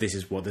 like that this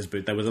is what this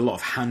book, there was a lot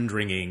of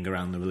hand-wringing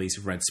around the release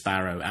of Red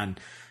Sparrow, and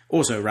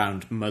also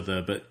around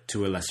Mother, but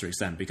to a lesser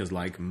extent, because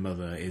like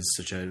Mother is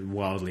such a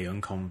wildly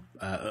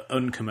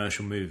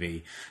uncommercial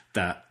movie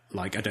that,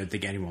 like, I don't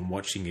think anyone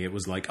watching it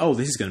was like, oh,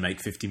 this is going to make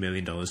 $50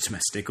 million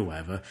domestic or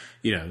whatever.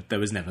 There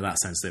was never that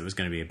sense that it was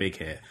going to be a big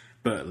hit.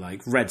 But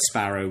like Red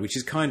Sparrow, which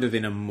is kind of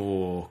in a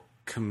more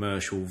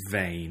commercial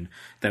vein,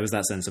 there was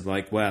that sense of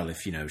like, well,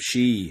 if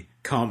she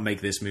can't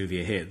make this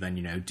movie a hit,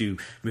 then do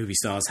movie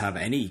stars have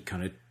any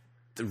kind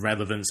of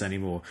relevance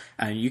anymore?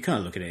 And you kind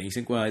of look at it and you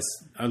think, well,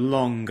 it's a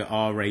long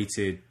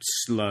R-rated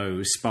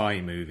slow spy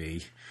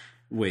movie,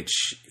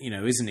 which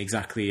isn't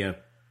exactly a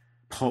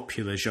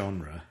popular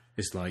genre.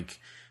 It's like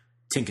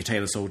Tinker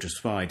Tailor Soldier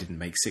Spy didn't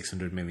make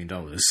 $600 million.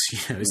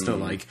 It's still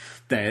like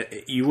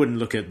you wouldn't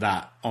look at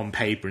that on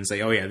paper and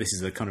say, oh yeah, this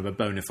is a kind of a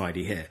bona fide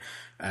hit.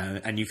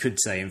 And you could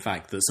say, in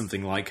fact, that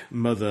something like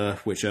Mother,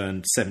 which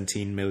earned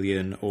 $17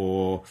 million,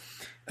 or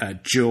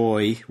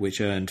Joy, which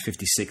earned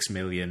 $56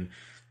 million,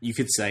 you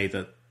could say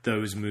that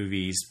those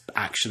movies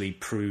actually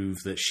prove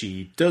that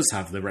she does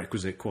have the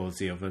requisite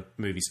quality of a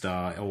movie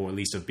star, or at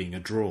least of being a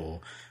draw,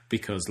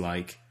 because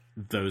like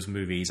those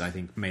movies I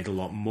think made a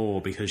lot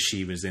more because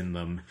she was in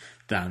them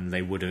than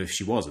they would have if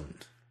she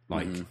wasn't.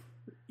 Like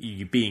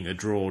you being a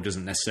draw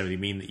doesn't necessarily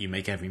mean that you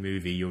make every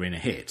movie you're in a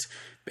hit.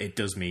 It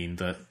does mean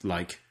that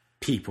like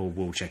people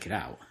will check it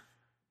out,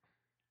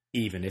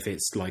 even if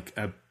it's like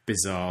a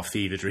bizarre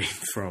fever dream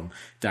from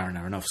Darren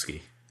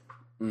Aronofsky.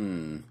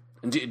 And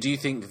do you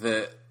think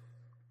that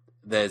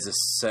there's a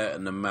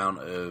certain amount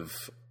of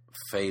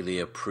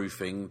failure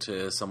proofing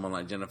to someone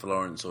like Jennifer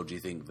Lawrence, or do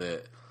you think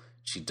that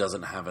she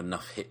doesn't have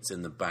enough hits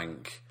in the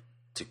bank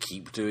to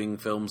keep doing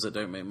films that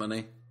don't make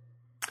money?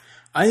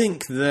 I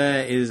think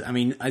there is. I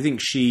mean, I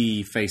think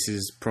she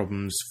faces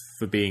problems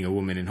for being a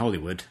woman in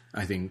Hollywood.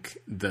 I think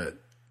that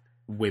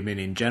women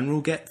in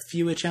general get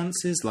fewer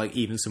chances. Like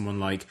even someone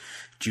like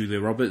Julia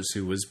Roberts,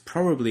 who was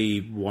probably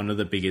one of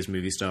the biggest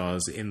movie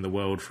stars in the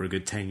world for a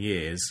good 10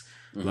 years,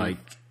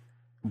 like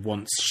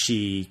once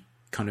she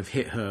kind of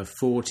hit her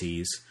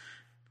 40s,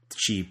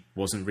 she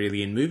wasn't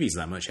really in movies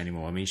that much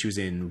anymore. I mean, she was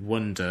in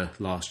Wonder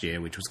last year,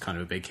 which was kind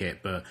of a big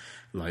hit, but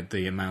like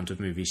the amount of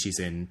movies she's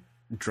in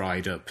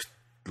dried up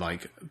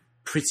like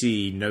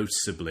pretty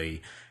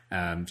noticeably.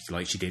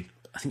 Like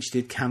I think she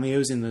did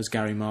cameos in those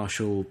Gary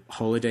Marshall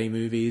holiday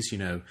movies, you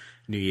know,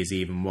 New Year's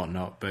Eve and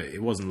whatnot, but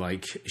it wasn't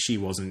like she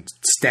wasn't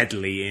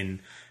steadily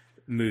in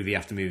movie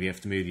after movie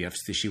after movie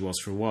after she was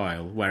for a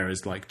while.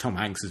 Whereas like Tom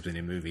Hanks has been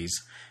in movies,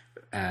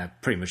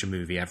 pretty much a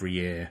movie every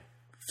year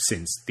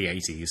since the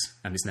 80s,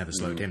 and it's never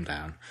slowed him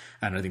down.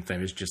 And I think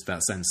there is just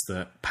that sense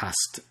that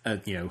past,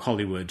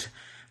 Hollywood,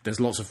 there's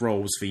lots of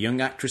roles for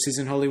young actresses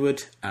in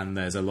Hollywood, and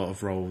there's a lot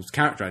of roles,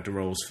 character actor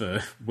roles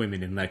for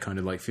women in their kind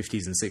of like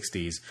 50s and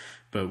 60s.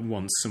 But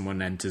once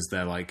someone enters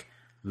their like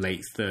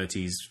late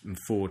 30s and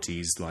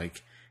 40s,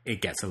 like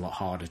it gets a lot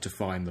harder to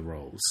find the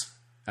roles.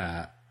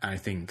 I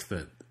think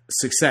that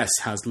success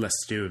has less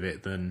to do with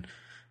it than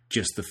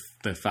just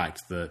the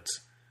fact that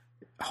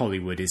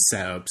Hollywood is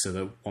set up so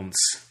that once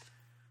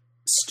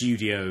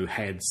studio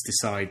heads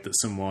decide that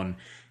someone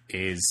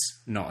is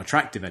not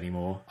attractive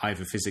anymore,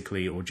 either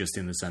physically or just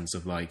in the sense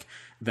of like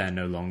they're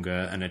no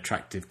longer an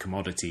attractive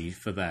commodity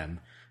for them,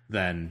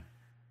 then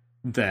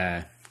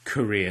their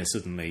career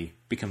suddenly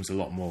becomes a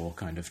lot more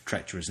kind of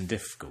treacherous and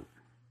difficult.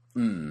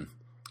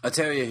 I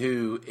tell you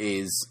who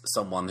is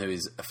someone who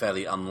is a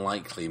fairly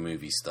unlikely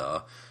movie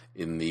star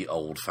in the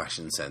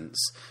old-fashioned sense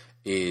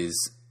is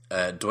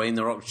Dwayne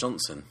The Rock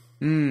Johnson.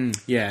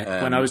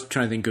 Yeah, when I was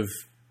trying to think of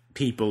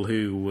people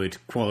who would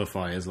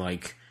qualify as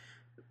like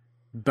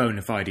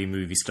bona fide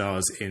movie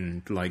stars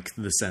in like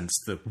the sense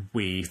that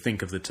we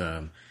think of the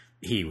term,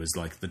 he was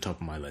like the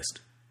top of my list.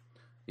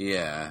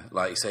 Yeah,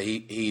 like so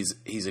he's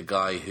a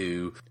guy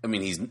who, I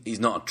mean, he's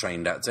not a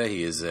trained actor.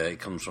 He is he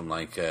comes from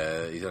like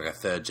he's like a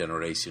third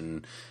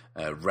generation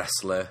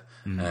wrestler.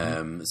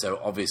 So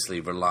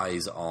obviously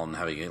relies on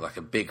having like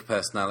a big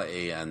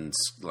personality and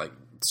like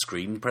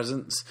screen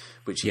presence,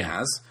 which he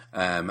has,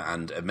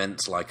 and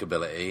immense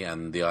likability,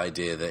 and the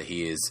idea that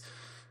he is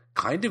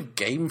kind of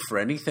game for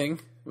anything,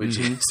 which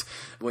is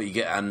what you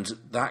get, and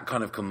that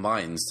kind of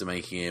combines to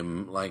making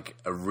him like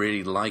a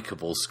really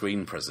likable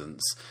screen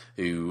presence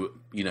who,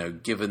 you know,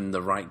 given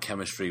the right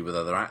chemistry with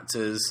other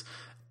actors,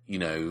 you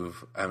know,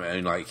 I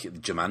mean, like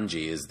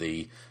Jumanji is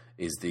the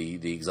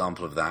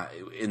example of that,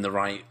 in the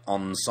right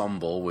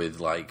ensemble with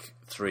like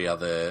three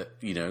other,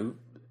 you know,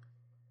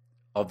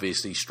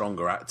 obviously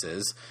stronger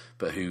actors,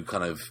 but who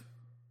kind of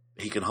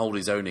he can hold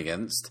his own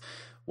against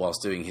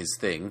whilst doing his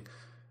thing,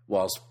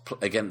 whilst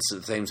against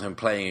at the same time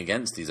playing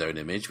against his own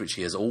image, which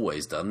he has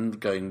always done,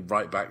 going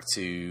right back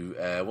to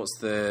what's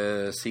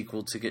the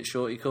sequel to Get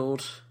Shorty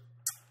called?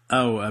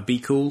 Be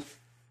Cool.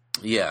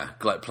 Yeah,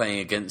 like playing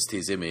against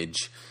his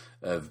image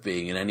of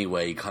being in any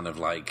way kind of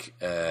like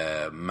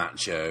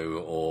macho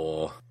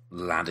or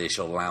laddish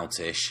or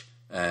loutish,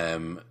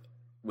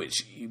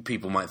 which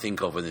people might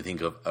think of when they think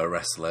of a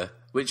wrestler,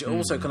 which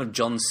also kind of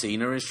John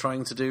Cena is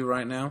trying to do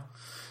right now,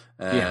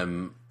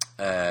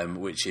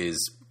 which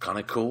is kind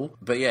of cool.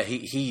 But yeah,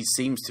 he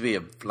seems to be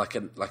like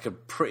a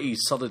pretty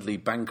solidly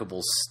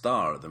bankable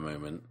star at the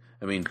moment.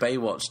 I mean,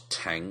 Baywatch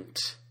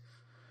tanked,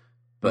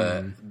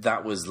 but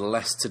that was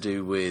less to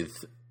do with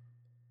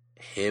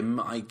him,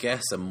 I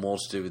guess, and more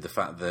to do with the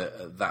fact that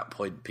at that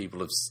point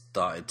people have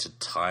started to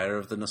tire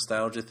of the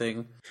nostalgia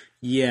thing.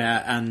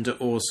 Yeah, and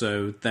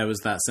also there was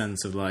that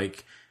sense of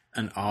like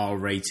an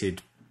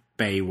R-rated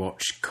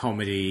Baywatch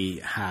comedy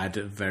had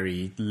a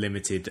very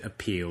limited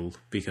appeal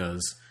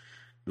because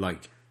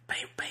like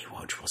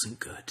Baywatch wasn't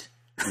good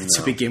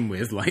to begin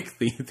with. Like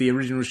the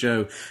original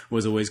show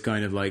was always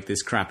kind of like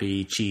this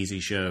crappy, cheesy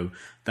show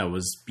that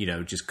was, you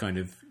know, just kind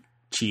of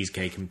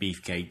cheesecake and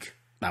beefcake.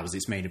 That was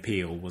its main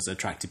appeal, was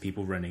attracting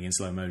people running in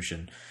slow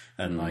motion.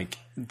 And like,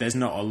 there's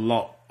not a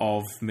lot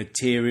of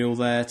material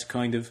there to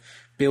kind of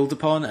build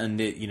upon.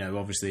 And it, you know,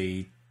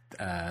 obviously,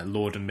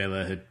 Lord and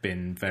Miller had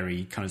been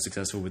very kind of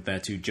successful with their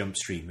two Jump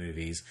Street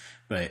movies,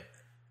 but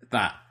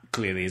that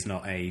clearly is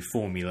not a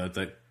formula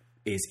that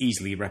is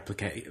easily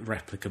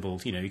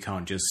replicable. You know, you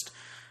can't just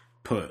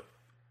put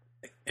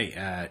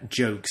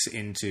jokes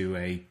into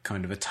a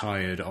kind of a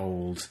tired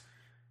old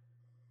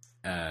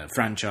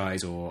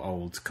franchise or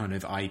old kind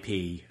of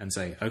IP and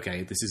say,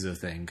 okay, this is a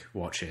thing,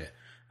 watch it.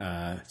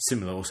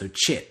 Similar also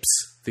Chips,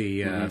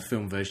 the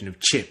film version of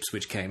Chips,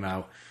 which came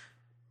out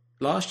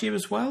last year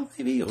as well,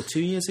 maybe, or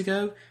 2 years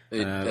ago.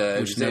 It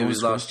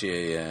was last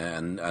year, yeah,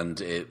 and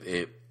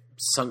it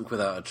sunk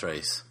without a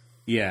trace.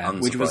 Yeah,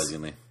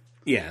 unsurprisingly.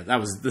 That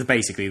was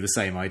basically the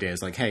same idea.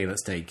 It's like, hey,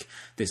 let's take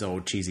this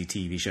old cheesy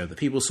TV show that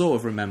people sort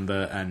of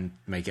remember and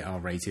make it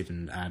R-rated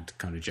and add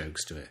kind of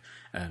jokes to it.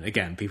 And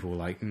again, people were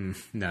like,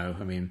 no,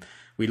 I mean,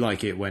 we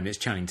like it when it's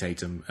Channing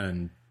Tatum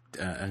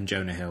and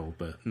Jonah Hill,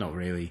 but not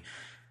really.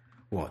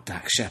 What,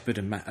 Dax Shepard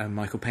and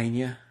Michael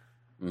Pena?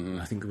 Mm-hmm.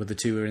 I think the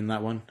two were in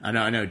that one.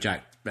 I know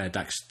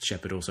Dax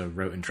Shepard also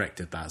wrote and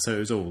directed that, so it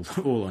was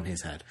all on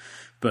his head.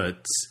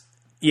 But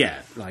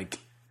yeah, like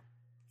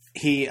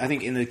I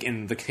think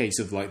in the case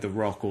of like The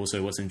Rock,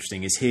 also what's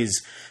interesting is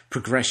his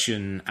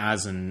progression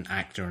as an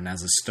actor and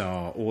as a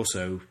star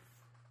also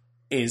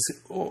is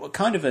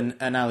kind of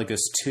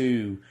analogous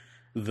to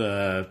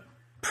the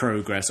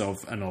progress of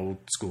an old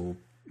school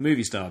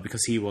movie star,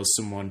 because he was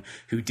someone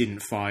who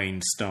didn't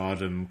find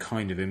stardom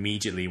kind of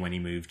immediately when he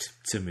moved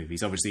to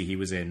movies. Obviously, he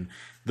was in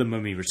The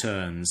Mummy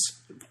Returns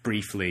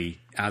briefly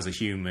as a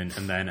human,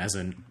 and then as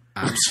an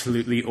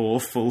absolutely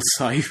awful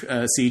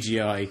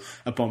CGI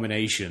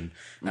abomination.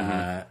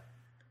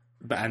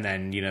 And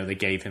then, you know, they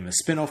gave him a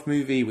spin-off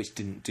movie which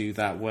didn't do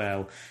that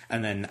well,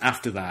 and then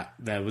after that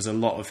there was a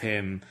lot of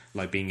him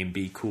like being in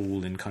Be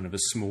Cool in kind of a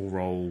small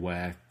role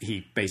where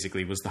he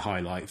basically was the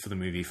highlight for the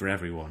movie for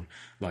everyone.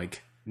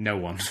 Like, no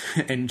one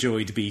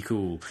enjoyed Be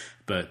Cool,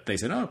 but they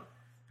said, oh,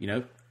 you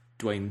know,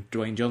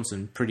 Dwayne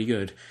Johnson, pretty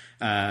good.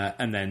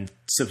 And then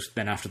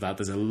after that,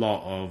 there's a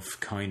lot of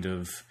kind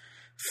of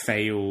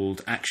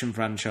failed action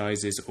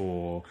franchises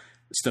or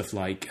stuff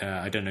like,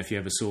 I don't know if you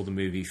ever saw the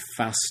movie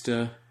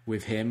Faster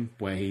with him,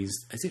 where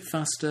is it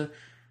Faster?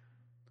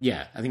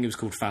 Yeah, I think it was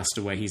called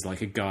Faster, where he's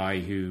like a guy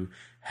who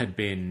had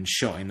been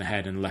shot in the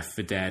head and left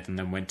for dead and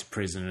then went to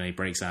prison, and he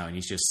breaks out and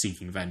he's just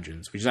seeking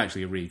vengeance, which is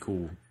actually a really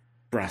cool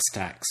brass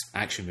tacks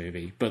action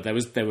movie. But there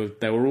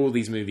were all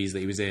these movies that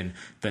he was in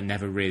that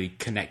never really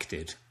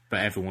connected,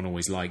 but everyone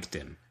always liked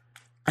him.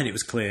 And it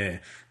was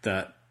clear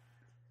that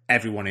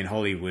everyone in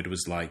Hollywood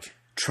was like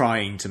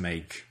trying to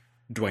make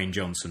Dwayne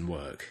Johnson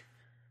work.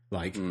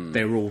 Like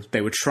they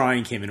were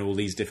trying him in all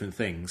these different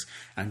things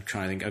and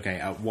trying to think, okay,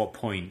 at what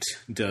point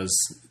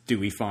do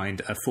we find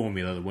a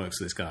formula that works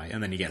for this guy?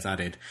 And then he gets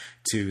added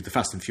to the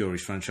Fast and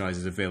Furious franchise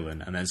as a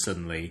villain, and then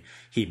suddenly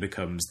he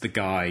becomes the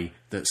guy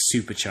that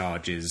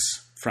supercharges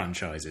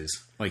franchises.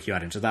 Like, you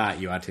add him to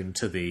that, you add him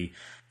to the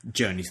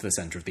Journey to the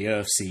Center of the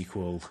Earth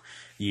sequel,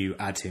 you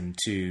add him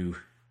to...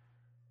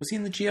 Was he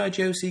in the G.I.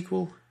 Joe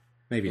sequel?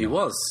 Maybe he not.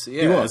 Was,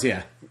 yeah. He was,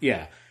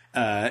 yeah.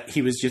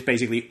 He was just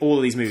basically all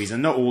of these movies,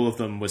 and not all of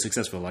them were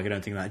successful. Like, I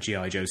don't think that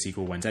G.I. Joe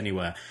sequel went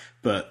anywhere,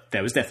 but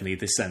there was definitely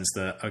this sense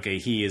that, okay,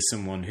 he is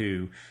someone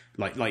who,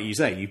 like you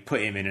say, you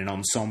put him in an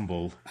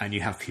ensemble and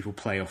you have people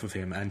play off of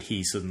him, and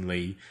he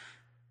suddenly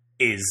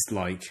is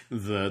like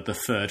the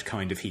third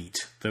kind of heat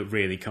that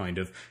really kind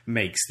of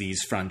makes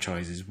these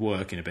franchises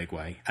work in a big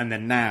way. And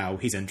then now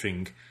he's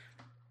entering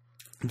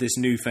this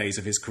new phase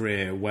of his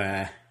career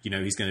where, you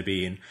know, he's going to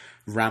be in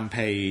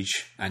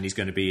Rampage and he's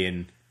going to be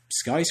in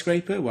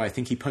Skyscraper, where I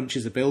think he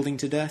punches a building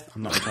to death.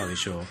 I'm not entirely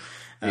sure.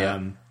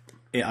 I'm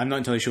not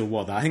entirely sure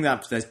what that... I think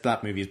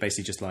that movie is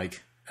basically just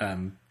like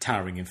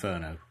Towering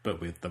Inferno,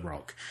 but with The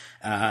Rock.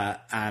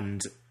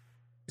 And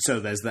so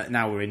there's that.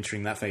 Now we're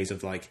entering that phase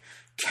of like,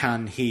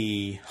 can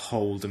he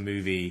hold a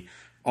movie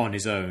on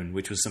his own,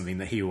 which was something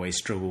that he always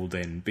struggled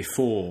in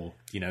before,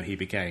 you know, he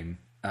became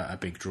a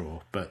big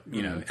draw. But,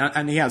 you know,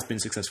 and he has been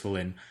successful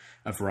in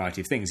a variety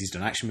of things. He's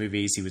done action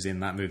movies. He was in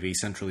that movie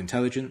Central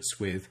Intelligence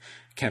with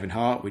Kevin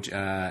Hart, which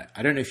I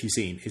don't know if you've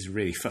seen, is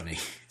really funny.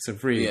 It's a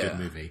really good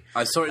movie.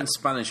 I saw it in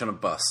Spanish on a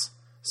bus,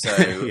 so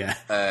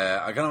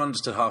I kind of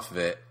understood half of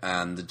it,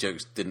 and the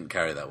jokes didn't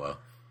carry that well.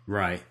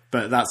 Right,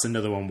 but that's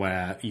another one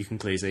where you can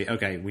clearly say,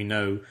 okay, we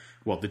know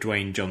what the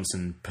Dwayne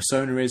Johnson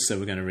persona is, so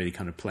we're going to really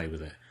kind of play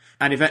with it.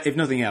 And if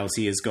nothing else,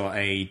 he has got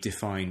a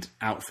defined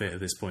outfit at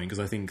this point,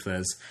 because I think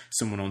there's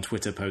someone on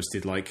Twitter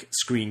posted like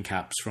screen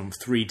caps from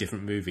 3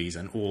 different movies,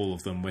 and all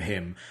of them were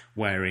him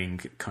wearing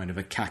kind of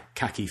a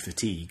khaki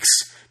fatigues,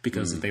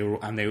 because they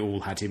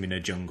all had him in a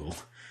jungle.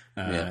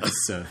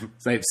 So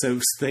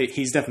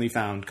he's definitely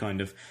found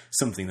kind of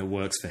something that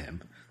works for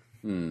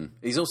him.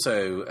 He's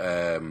also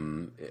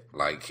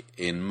like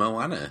in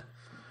Moana.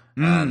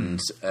 And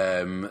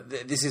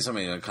this is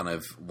something I kind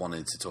of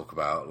wanted to talk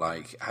about,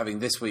 like having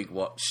this week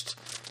watched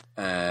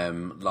La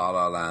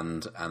La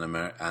Land and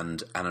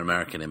An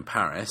American in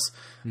Paris.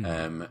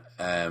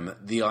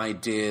 The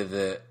idea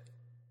that,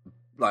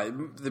 like,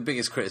 the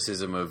biggest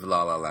criticism of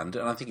La La Land,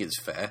 and I think it's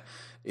fair,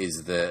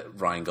 is that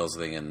Ryan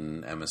Gosling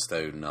and Emma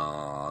Stone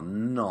are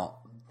not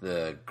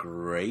the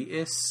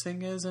greatest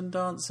singers and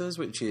dancers,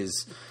 which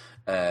is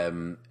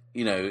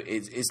you know,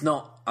 it's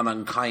not an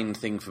unkind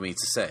thing for me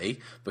to say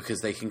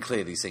because they can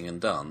clearly sing and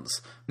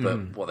dance,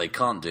 but what they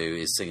can't do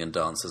is sing and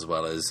dance as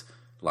well as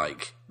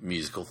like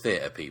musical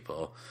theatre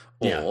people.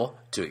 Or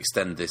to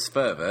extend this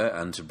further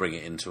and to bring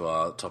it into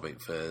our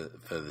topic for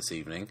this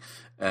evening,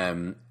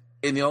 in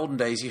the olden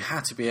days you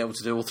had to be able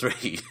to do all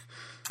three.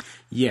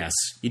 Yes,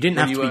 you didn't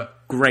have to be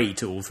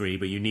great at all three,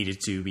 but you needed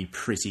to be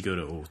pretty good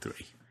at all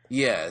three.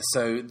 Yeah,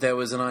 so there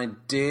was an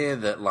idea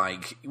that,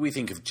 like, we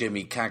think of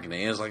Jimmy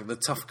Cagney as, like, the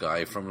tough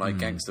guy from, like,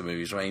 gangster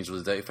movies or Angels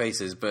with Dirty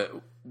Faces, but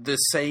the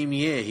same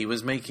year he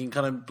was making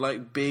kind of,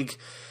 like, big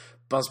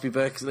Busby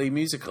Berkeley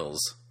musicals.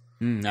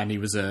 And he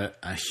was a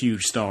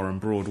huge star on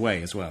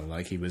Broadway as well.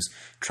 Like, he was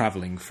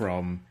travelling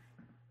from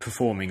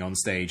performing on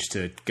stage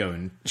to go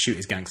and shoot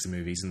his gangster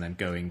movies and then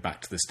going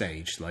back to the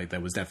stage. Like,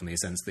 there was definitely a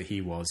sense that he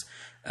was,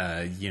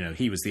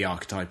 he was the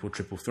archetypal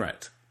triple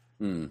threat.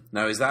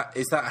 Now, is that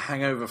a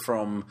hangover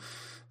from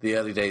the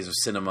early days of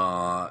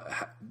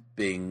cinema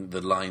being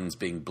the lines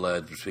being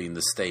blurred between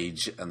the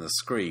stage and the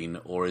screen,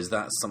 or is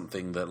that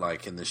something that,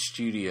 like, in the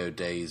studio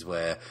days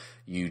where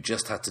you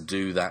just had to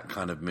do that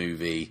kind of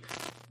movie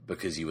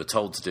because you were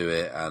told to do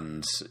it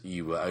and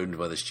you were owned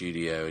by the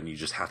studio and you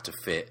just had to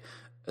fit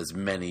as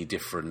many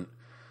different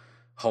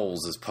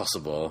holes as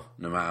possible,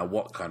 no matter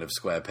what kind of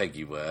square peg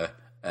you were?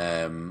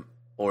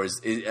 Or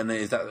is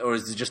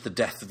it just the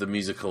death of the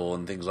musical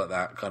and things like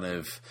that kind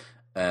of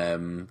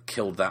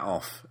killed that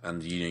off?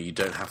 And you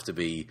don't have to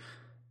be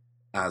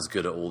as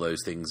good at all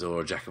those things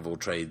or a jack of all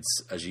trades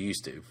as you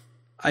used to.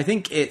 I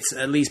think it's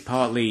at least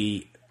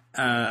partly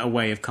a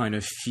way of kind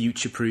of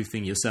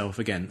future-proofing yourself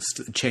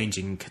against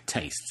changing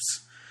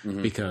tastes,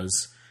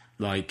 because,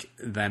 like,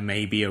 there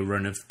may be a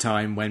run of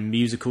time when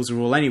musicals are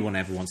all anyone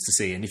ever wants to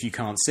see, and if you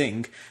can't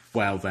sing,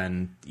 well,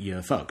 then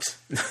you're fucked.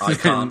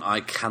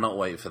 I cannot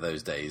wait for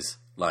those days.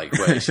 Like,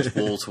 where it's just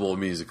wall-to-wall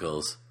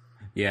musicals.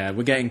 Yeah,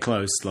 we're getting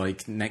close.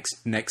 Like, next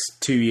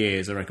 2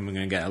 years, I reckon we're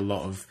going to get a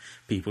lot of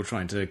people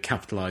trying to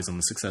capitalise on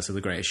the success of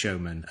The Greatest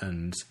Showman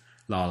and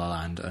La La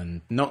Land,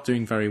 and not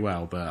doing very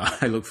well,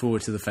 but I look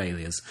forward to the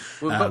failures.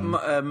 We've got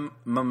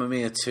Mamma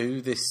Mia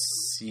 2 this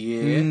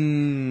year.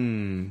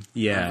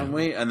 Yeah. Haven't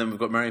we? And then we've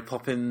got Mary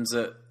Poppins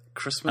at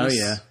Christmas. Oh,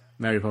 yeah.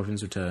 Mary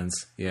Poppins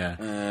Returns. Yeah.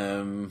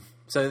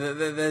 So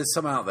there's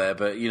some out there,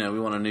 but, we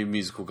want a new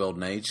musical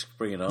golden age.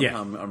 Bring it on. Yeah.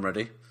 I'm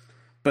ready.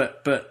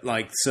 But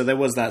like, so there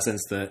was that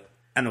sense that,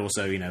 and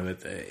also, 1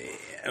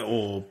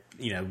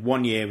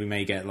 year we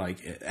may get,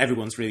 like,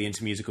 everyone's really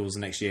into musicals,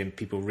 and next year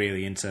people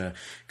really into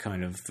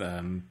kind of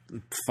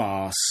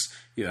farce.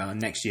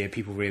 Next year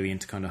people really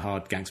into kind of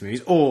hard gangster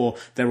movies, or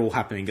they're all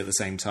happening at the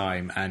same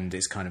time, and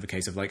it's kind of a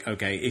case of, like,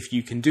 okay, if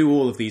you can do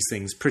all of these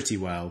things pretty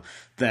well,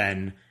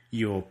 then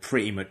you're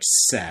pretty much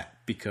set,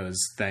 because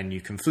then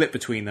you can flip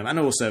between them. And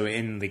also,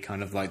 in the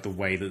kind of, like, the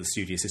way that the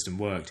studio system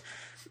worked,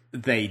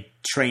 they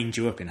trained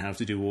you up in how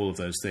to do all of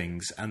those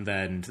things, and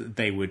then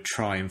they would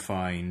try and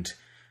find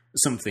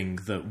something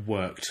that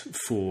worked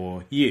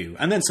for you.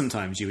 And then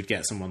sometimes you would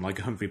get someone like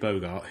Humphrey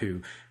Bogart,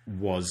 who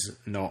was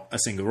not a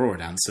singer or a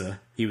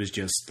dancer. He was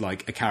just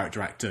like a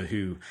character actor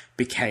who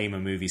became a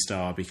movie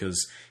star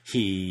because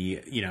he,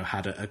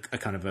 had a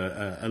kind of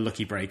a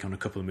lucky break on a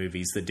couple of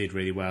movies that did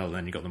really well, and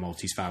then he got the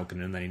Maltese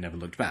Falcon, and then he never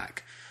looked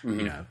back.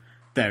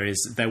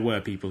 There were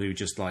people who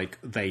just, like,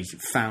 they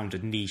found a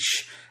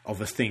niche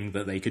of a thing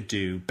that they could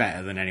do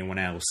better than anyone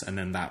else, and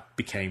then that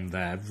became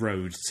their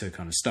road to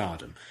kind of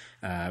stardom,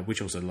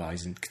 which also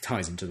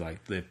ties into,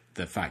 like,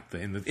 the fact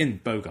that in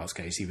Bogart's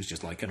case, he was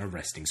just, like, an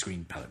arresting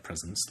screen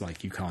presence.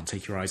 Like, you can't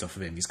take your eyes off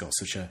of him. He's got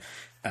such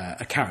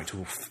a character,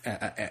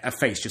 a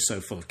face just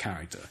so full of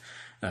character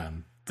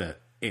that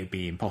it'd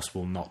be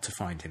impossible not to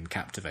find him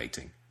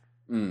captivating.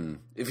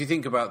 If you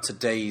think about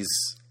today's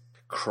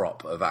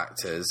crop of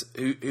actors,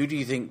 who do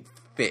you think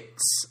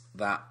fits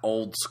that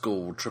old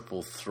school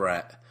triple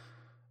threat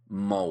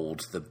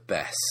mould the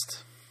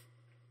best?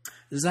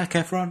 Zac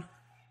Efron,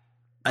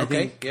 I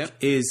think,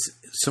 is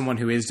someone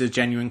who is a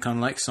genuine kind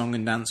of, like, song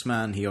and dance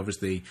man. He's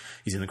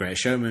in The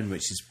Greatest Showman,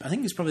 which I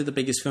think is probably the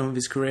biggest film of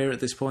his career at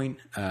this point.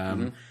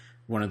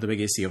 One of the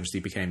biggest. He obviously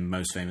became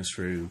most famous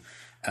through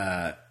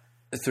High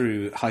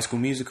School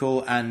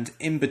Musical, and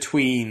in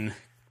between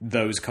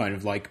those kind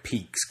of, like,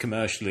 peaks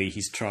commercially,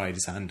 he's tried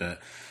his hand at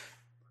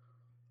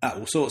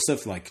all sorts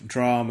of, like,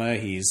 drama.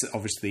 He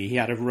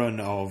had a run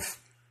of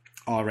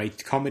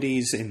R-rated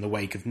comedies in the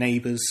wake of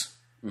Neighbours,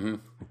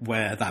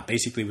 where that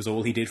basically was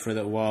all he did for a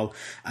little while,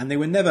 and they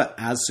were never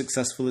as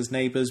successful as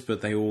Neighbours,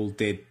 but they all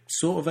did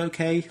sort of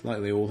okay.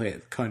 Like, they all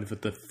hit kind of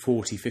at the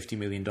 $40-50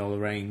 million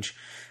range.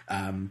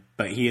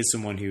 But he is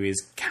someone who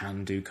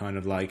can do kind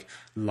of, like,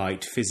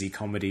 light fizzy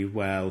comedy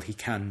well. He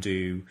can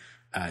do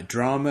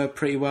drama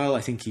pretty well.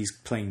 I think he's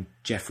playing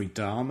Jeffrey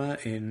Dahmer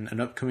in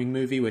an upcoming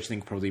movie, which I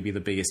think will probably be the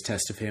biggest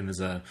test of him as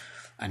an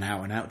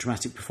out-and-out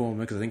dramatic performer,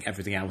 because I think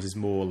everything else is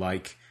more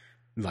like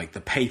The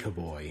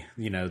Paperboy,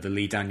 the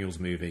Lee Daniels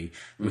movie,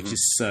 which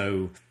is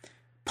so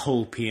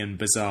pulpy and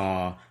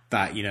bizarre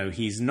that,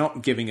 he's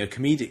not giving a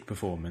comedic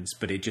performance,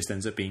 but it just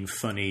ends up being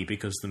funny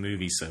because the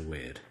movie's so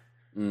weird.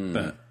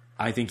 But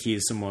I think he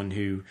is someone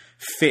who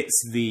fits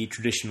the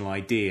traditional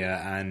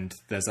idea, and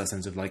there's that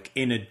sense of like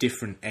in a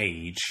different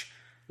age,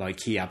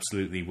 like he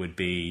absolutely would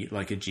be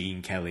like a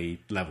Gene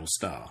Kelly level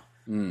star.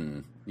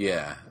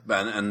 Yeah,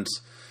 and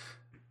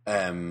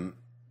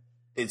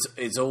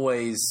it's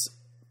always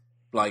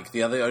like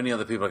the only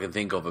other people I can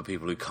think of are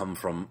people who come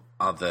from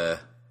other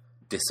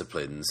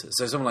disciplines.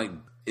 So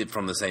someone like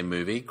from the same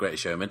movie,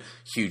 Greatest Showman,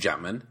 Hugh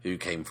Jackman, who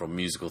came from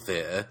musical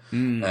theatre,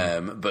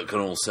 but can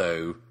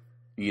also,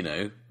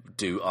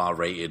 do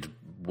R-rated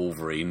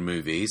Wolverine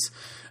movies,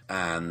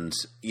 and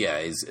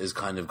is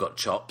kind of got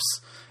chops.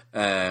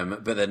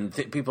 But then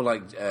people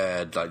like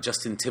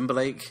Justin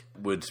Timberlake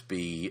would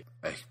be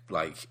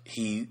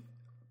he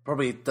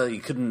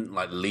couldn't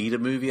like lead a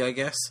movie, I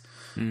guess,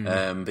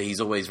 but he's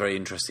always very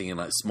interesting in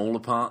like smaller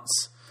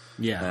parts.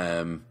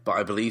 Yeah, but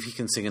I believe he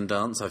can sing and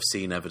dance. I've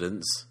seen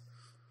evidence.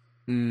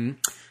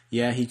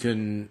 Yeah, he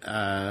can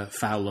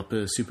foul up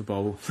a Super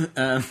Bowl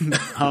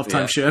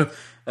halftime show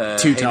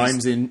two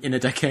times in a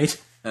decade.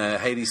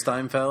 Haley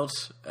Steinfeld,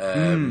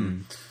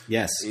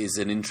 yes, is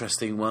an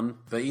interesting one.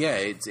 But yeah,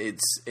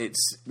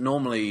 it's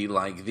normally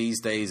like these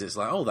days. It's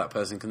like, oh, that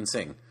person can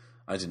sing.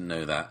 I didn't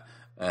know that.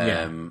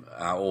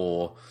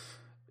 Or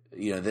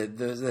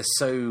they're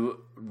so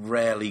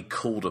rarely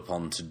called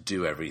upon to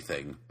do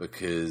everything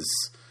because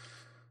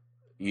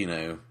we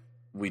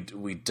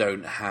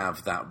don't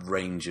have that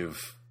range of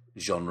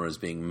genres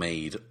being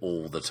made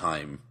all the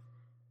time.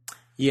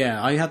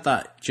 Yeah, I had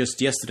that just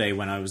yesterday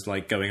when I was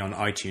like going on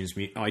iTunes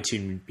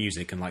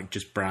Music and like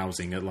just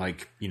browsing at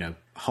like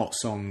hot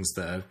songs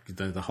that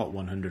are the Hot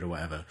 100 or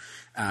whatever,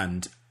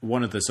 and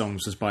one of the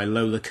songs was by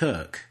Lola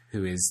Kirk,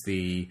 who is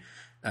the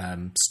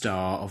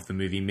star of the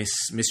movie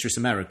Mistress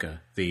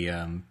America, the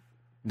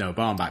Noah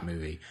Baumbach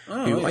movie.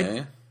 Oh,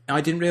 yeah.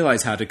 I didn't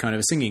realise had a kind of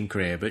a singing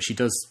career, but she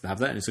does have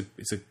that, and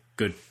it's a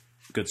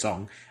good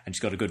song, and she's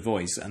got a good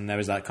voice, and there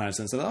is that kind of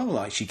sense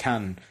of she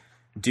can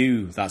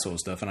do that sort of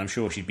stuff, and I'm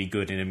sure she'd be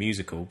good in a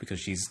musical because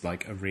she's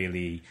like a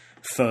really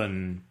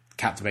fun,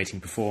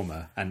 captivating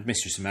performer, and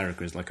Mistress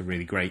America is like a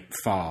really great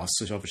farce,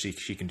 so obviously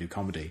she can do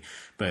comedy.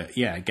 But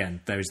yeah,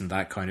 again, there isn't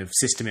that kind of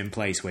system in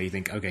place where you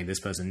think, okay,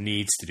 this person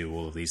needs to do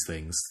all of these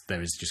things.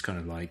 There is just kind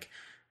of like,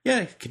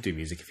 yeah, you can do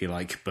music if you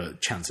like,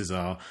 but chances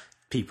are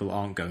people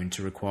aren't going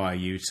to require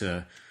you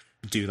to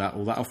do that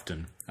all that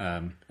often,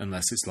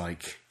 unless it's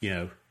like,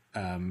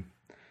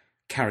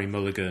 Carey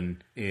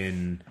Mulligan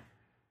in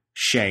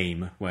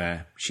Shame,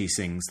 where she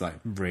sings like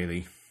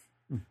really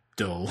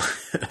dull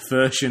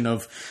version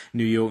of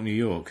New York, New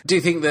York. Do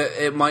you think that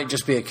it might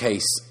just be a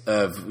case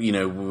of,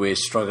 we're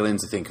struggling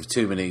to think of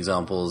too many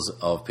examples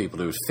of people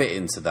who would fit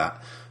into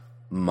that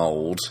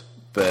mould,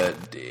 but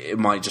it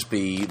might just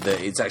be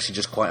that it's actually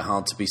just quite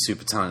hard to be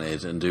super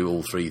talented and do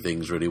all three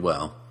things really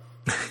well?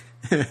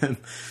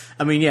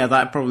 I mean, yeah,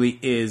 that probably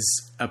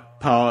is a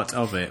part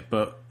of it,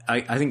 but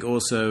I think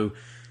also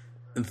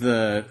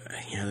the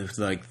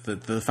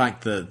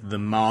fact that the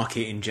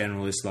market in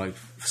general is like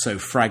so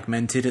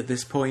fragmented at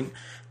this point,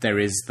 there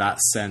is that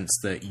sense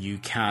that you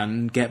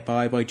can get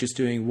by just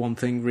doing one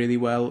thing really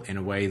well in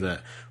a way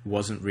that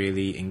wasn't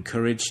really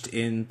encouraged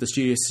in the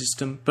studio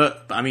system.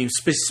 But I mean,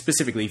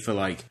 specifically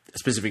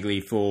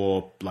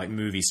for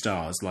movie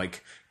stars,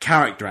 like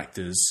character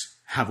actors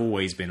have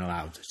always been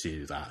allowed to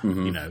do that.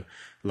 Mm-hmm.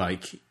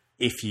 Like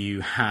if you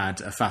had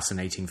a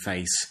fascinating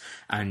face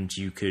and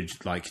you could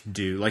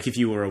if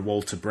you were a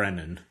Walter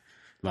Brennan,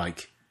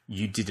 like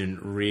you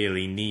didn't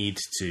really need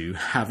to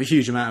have a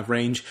huge amount of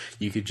range.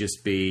 You could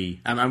just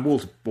be, and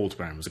Walter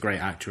Brennan was a great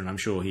actor, and I'm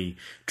sure he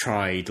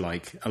tried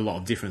like a lot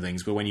of different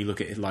things. But when you look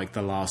at it, like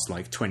the last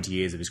 20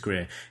 years of his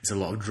career, it's a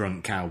lot of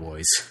drunk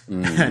cowboys,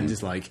 and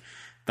it's like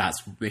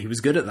he was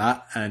good at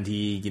that, and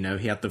he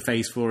had the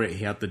face for it,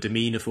 he had the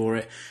demeanor for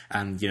it,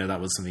 and that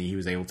was something he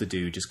was able to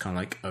do just kind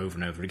of like over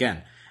and over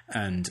again.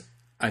 And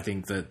I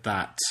think that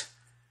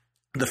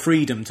the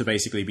freedom to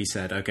basically be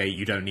said, okay,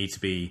 you don't need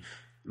to be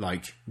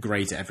like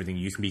great at everything,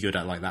 you can be good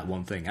at like that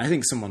one thing. I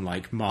think someone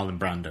like Marlon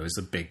Brando is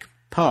a big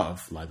part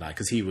of like that,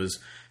 because he was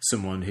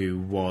someone who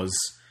was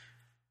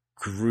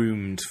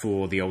groomed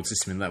for the old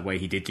system in that way.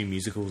 He did do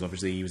musicals.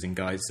 Obviously he was in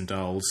Guys and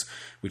Dolls,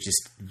 which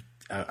is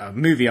a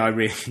movie I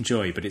really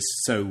enjoy, but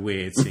it's so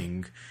weird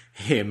seeing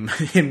him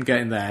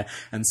get in there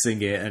and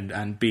sing it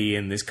and be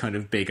in this kind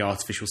of big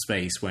artificial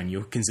space when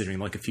you're considering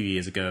like a few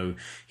years ago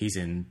he's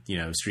in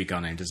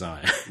Streetcar Named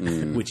Desire,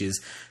 which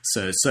is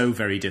so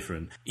very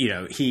different.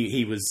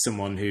 He was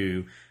someone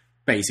who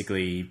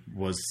basically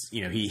was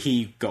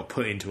he got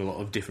put into a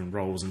lot of different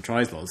roles and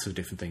tries lots of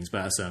different things,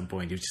 but at a certain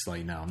point he was just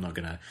like, no, I'm not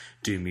going to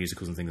do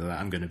musicals and things like that.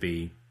 I'm going to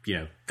be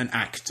an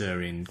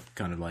actor in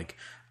kind of like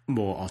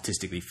more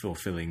artistically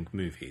fulfilling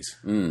movies,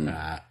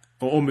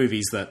 or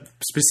movies that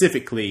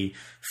specifically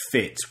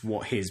fit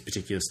what his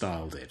particular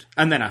style did.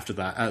 And then after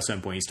that, at a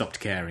certain point, he stopped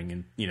caring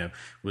and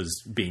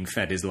was being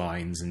fed his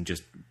lines and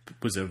just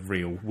was a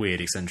real weird,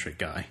 eccentric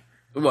guy.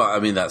 Well, I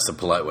mean, that's the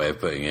polite way of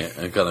putting it.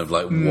 A kind of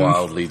like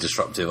wildly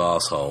disruptive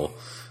arsehole.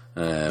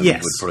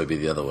 Yes. would probably be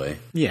the other way.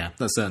 Yeah,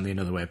 that's certainly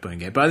another way of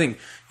putting it. But I think,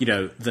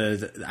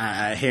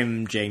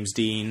 him, James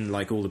Dean,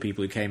 like all the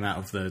people who came out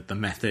of the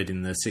Method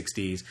in the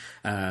 60s,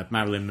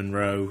 Marilyn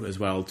Monroe as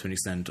well, to an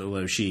extent,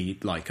 although she,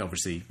 like,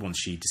 obviously, once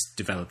she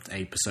developed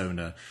a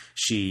persona,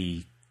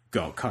 she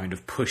got kind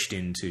of pushed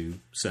into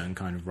certain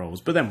kind of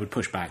roles, but then would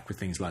push back with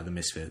things like the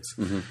Misfits.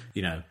 Mm-hmm.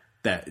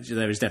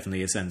 There is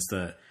definitely a sense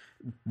that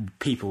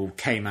people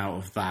came out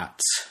of that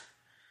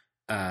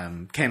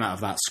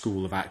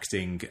school of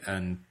acting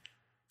and,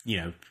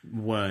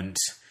 weren't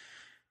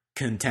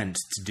content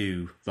to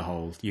do the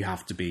whole, you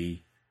have to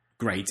be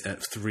great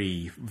at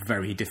 3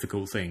 very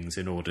difficult things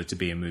in order to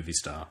be a movie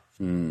star.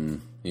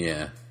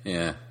 Yeah.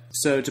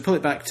 So to pull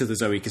it back to the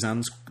Zoe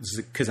Kazan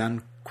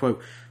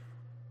quote,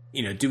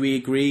 do we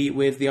agree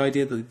with the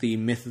idea that the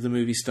myth of the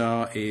movie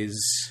star is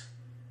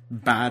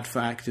bad for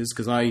actors?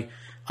 Because I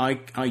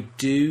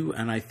do,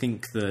 and I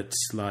think that,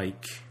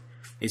 like,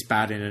 it's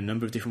bad in a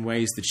number of different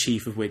ways, the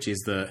chief of which is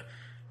that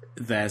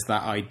there's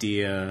that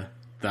idea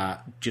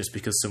that just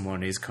because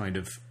someone is kind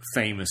of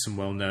famous and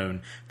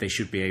well-known, they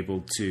should be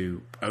able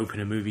to open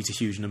a movie to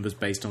huge numbers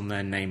based on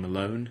their name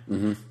alone.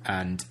 Mm-hmm.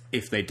 And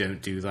if they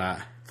don't do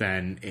that,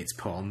 then it's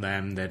put on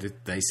them.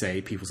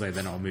 People say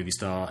they're not a movie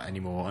star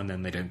anymore, and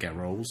then they don't get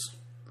roles.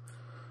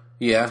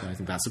 Yeah. So I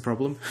think that's a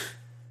problem.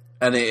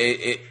 And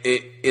it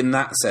in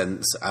that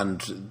sense,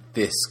 and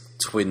this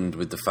twinned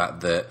with the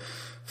fact that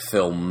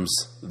films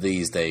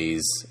these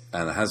days,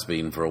 and it has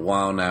been for a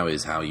while now,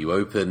 is how you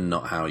open,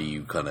 not how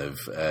you kind of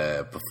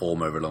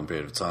perform over a long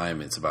period of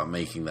time. It's about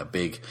making that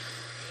big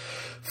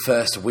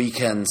first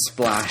weekend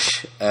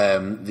splash,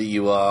 that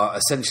you are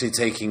essentially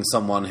taking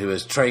someone who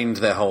has trained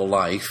their whole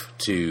life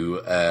to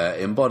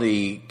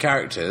embody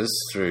characters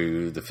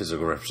through the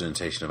physical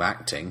representation of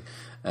acting,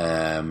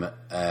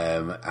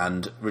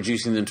 and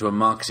reducing them to a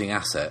marketing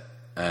asset.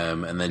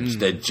 And then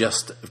they're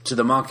just, to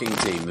the marketing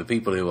team, the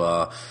people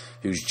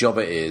whose job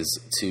it is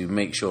to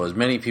make sure as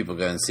many people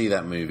go and see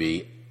that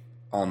movie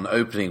on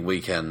opening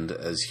weekend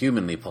as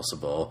humanly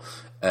possible.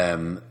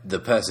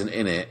 The person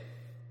in it,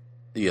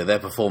 their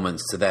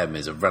performance to them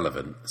is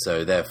irrelevant.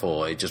 So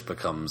therefore, it just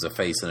becomes a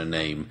face and a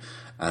name,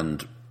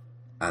 and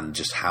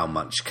just how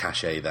much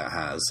cachet that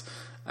has.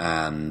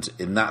 And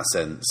in that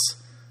sense,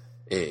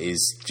 it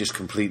is just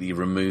completely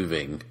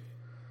removing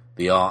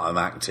the art of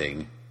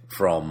acting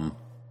from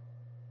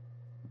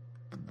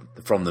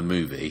the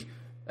movie.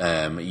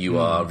 You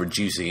are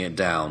reducing it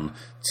down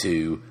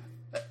to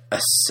a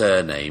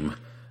surname.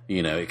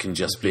 It can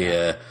just be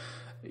a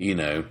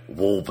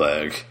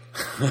Wahlberg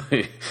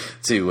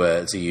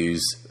to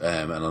use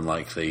an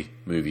unlikely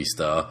movie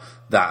star.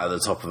 That at the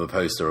top of a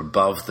poster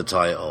above the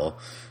title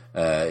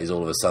is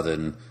all of a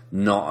sudden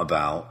not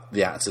about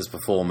the actor's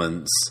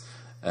performance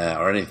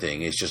or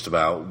anything. It's just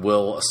about,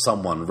 will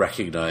someone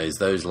recognise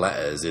those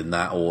letters in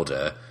that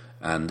order,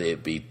 and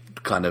it be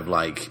kind of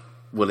like,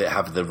 will it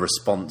have the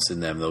response in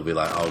them? They'll be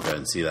like, I'll go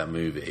and see that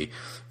movie,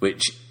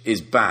 which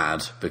is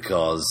bad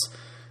because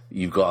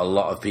you've got a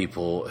lot of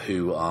people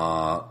who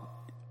are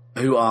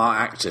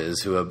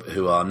actors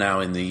who are now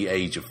in the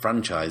age of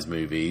franchise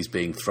movies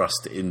being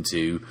thrust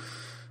into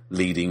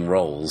leading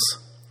roles,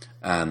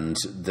 and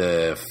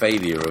the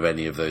failure of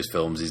any of those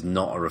films is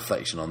not a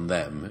reflection on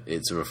them.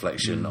 It's a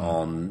reflection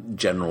on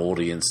general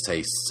audience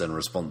tastes and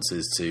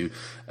responses to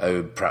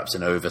perhaps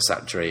an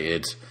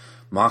oversaturated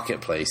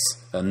marketplace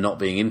and not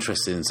being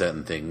interested in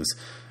certain things.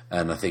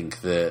 And I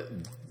think that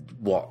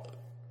what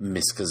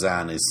Miss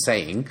Kazan is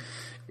saying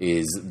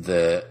is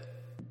that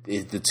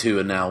the two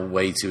are now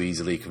way too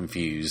easily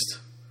confused,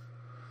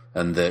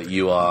 and that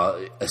you are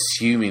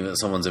assuming that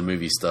someone's a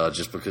movie star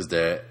just because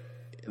they're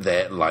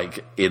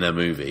like in a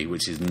movie,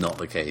 which is not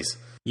the case.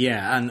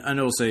 Yeah, and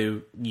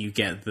also you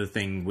get the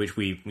thing which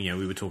we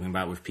were talking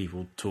about with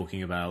people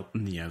talking about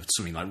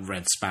something like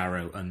Red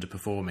Sparrow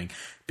underperforming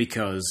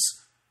because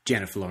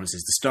Jennifer Lawrence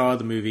is the star of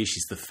the movie.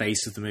 She's the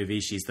face of the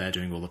movie. She's there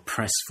doing all the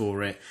press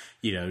for it.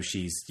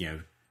 She's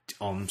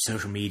on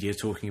social media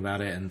talking about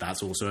it, and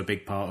that's also a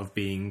big part of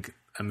being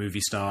a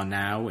movie star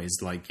now. Is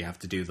like you have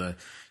to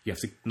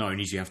not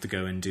only do you have to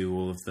go and do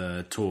all of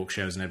the talk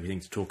shows and everything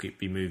to talk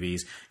at your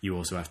movies, you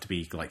also have to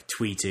be like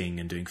tweeting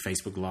and doing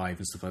Facebook Live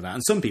and stuff like that.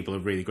 And some people are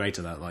really great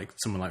at that. Like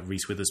someone like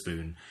Reese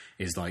Witherspoon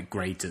is like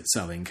great at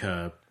selling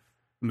her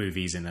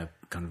movies in a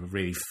kind of a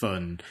really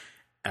fun,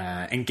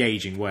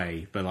 engaging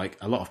way. But like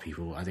a lot of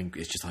people, I think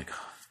it's just like,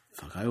 oh,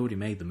 fuck, I already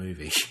made the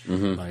movie.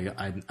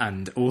 Mm-hmm.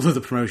 And all of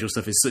the promotional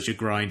stuff is such a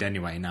grind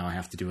anyway. Now I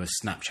have to do a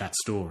Snapchat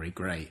story.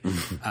 Great.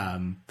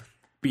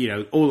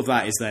 But all of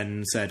that is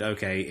then said,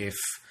 okay, if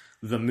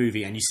the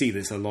movie, and you see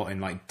this a lot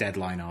in like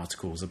Deadline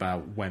articles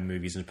about when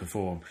movies are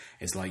perform,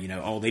 it's like,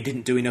 they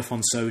didn't do enough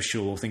on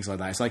social or things like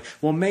that. It's like,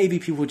 well, maybe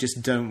people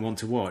just don't want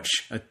to watch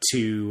a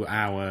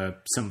 2-hour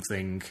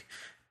something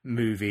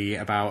movie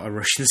about a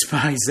Russian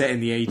spy set in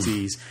the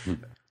 80s.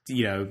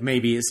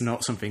 Maybe it's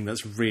not something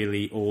that's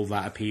really all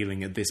that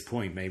appealing at this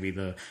point. Maybe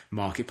the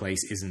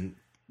marketplace isn't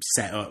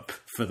set up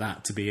for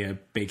that to be a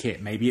big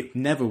hit. Maybe it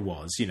never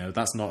was.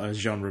 That's not a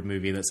genre of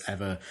movie that's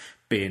ever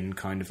been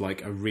kind of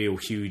like a real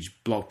huge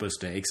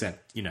blockbuster,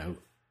 except, you know,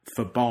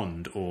 for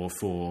Bond or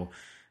for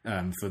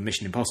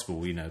Mission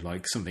Impossible, you know,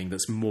 like something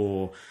that's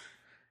more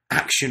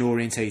action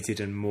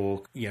orientated and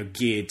more, you know,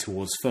 geared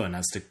towards fun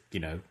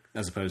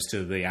as opposed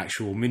to the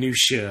actual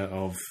minutiae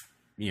of,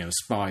 you know,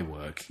 spy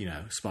work, you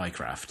know,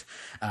 spycraft.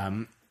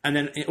 And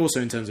then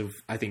also in terms of,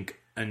 I think,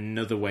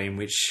 another way in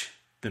which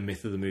the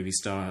myth of the movie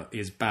star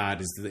is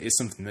bad is that it's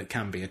something that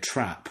can be a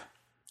trap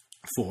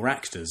for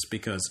actors,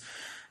 because,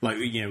 like,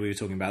 you know, we were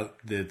talking about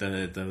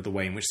the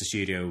way in which the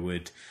studio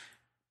would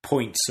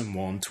point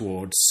someone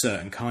towards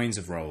certain kinds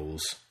of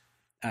roles,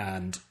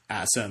 and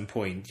at a certain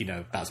point, you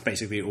know, that's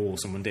basically all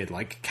someone did.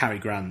 Like Cary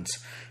Grant,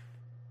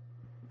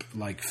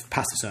 like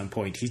past a certain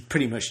point, he's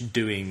pretty much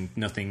doing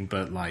nothing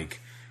but like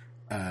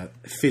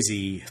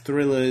fizzy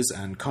thrillers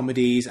and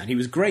comedies, and he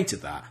was great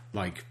at that.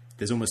 Like,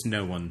 there's almost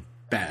no one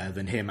better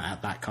than him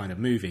at that kind of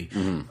movie.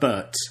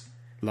 But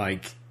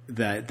like,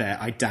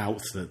 I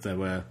doubt that there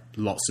were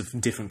lots of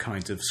different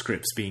kinds of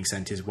scripts being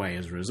sent his way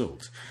as a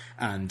result.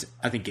 And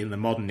I think in the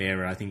modern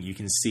era, I think you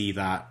can see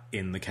that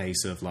in the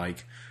case of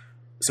like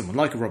someone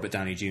like a Robert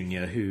Downey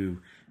Jr., who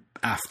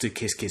after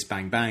Kiss Kiss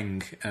Bang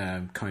Bang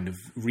kind of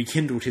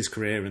rekindled his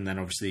career, and then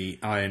obviously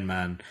Iron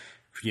Man,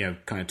 you know,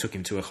 kind of took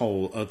him to a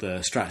whole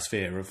other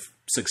stratosphere of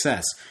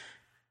success.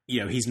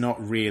 You know, he's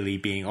not really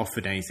being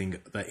offered anything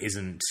that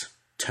isn't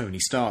Tony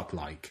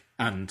Stark-like.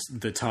 And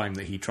the time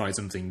that he tried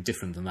something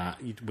different than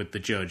that with The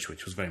Judge,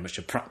 which was very much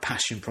a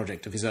passion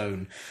project of his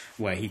own,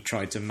 where he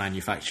tried to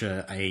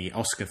manufacture a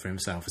Oscar for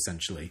himself,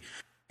 essentially,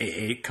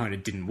 it kind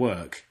of didn't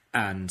work.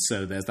 And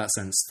so there's that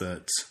sense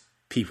that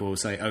people will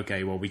say,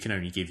 okay, well, we can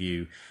only give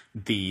you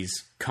these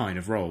kind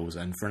of roles.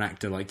 And for an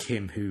actor like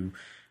him, who,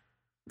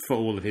 for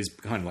all of his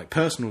kind of like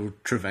personal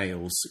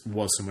travails,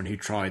 was someone who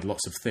tried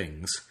lots of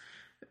things,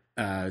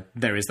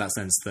 there is that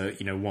sense that,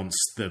 you know, once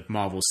the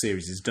Marvel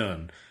series is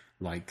done,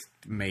 like,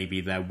 maybe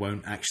there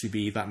won't actually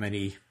be that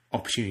many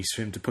opportunities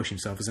for him to push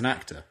himself as an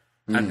actor.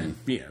 And then,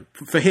 you know,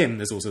 for him,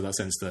 there's also that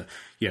sense that,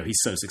 you know, he's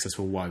so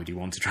successful, why would he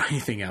want to try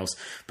anything else?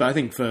 But I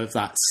think for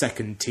that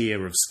second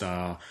tier of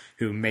star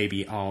who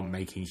maybe aren't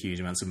making huge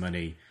amounts of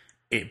money,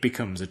 it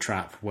becomes a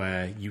trap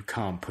where you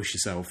can't push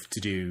yourself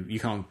you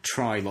can't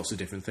try lots of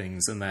different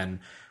things. And then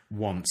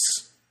once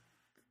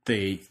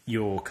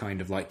your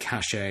kind of like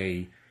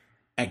cachet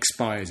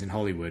expires in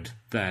Hollywood,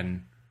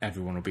 then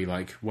everyone will be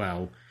like,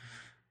 well,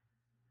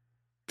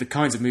 the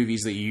kinds of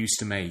movies that you used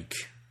to make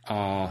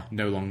are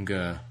no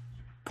longer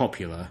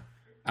popular,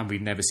 and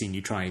we've never seen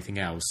you try anything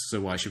else,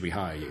 so why should we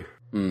hire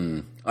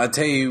you? I'd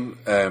tell you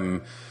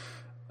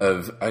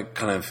of a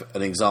kind of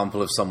an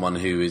example of someone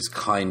who is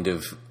kind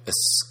of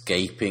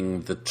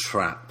escaping the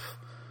trap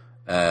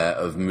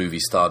of movie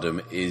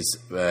stardom is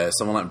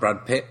someone like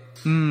Brad Pitt,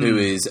 who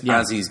is,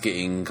 as he's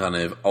getting kind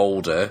of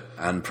older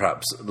and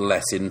perhaps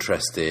less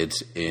interested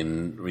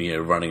in, you know,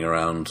 running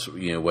around,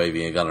 you know,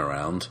 waving a gun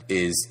around,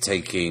 is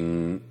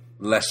taking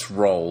less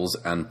roles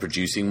and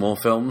producing more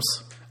films.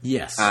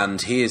 Yes.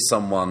 And he is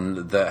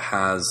someone that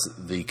has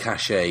the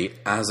cachet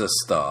as a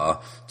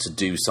star to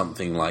do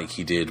something like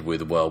he did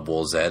with World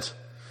War Z,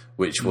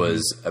 which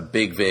was a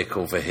big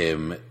vehicle for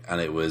him,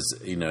 and it was,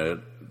 you know,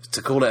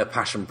 to call it a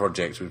passion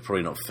project was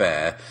probably not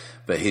fair,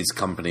 but his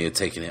company had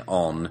taken it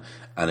on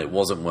and it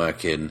wasn't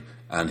working,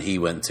 and he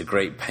went to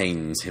great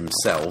pains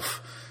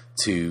himself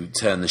to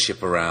turn the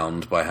ship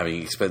around by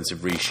having expensive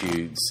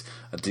reshoots.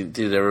 Did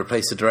they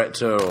replace the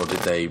director, or did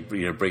they,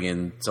 you know, bring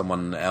in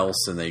someone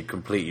else and they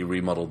completely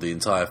remodeled the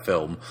entire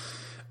film?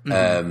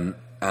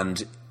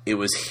 And it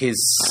was his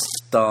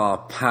star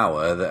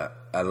power that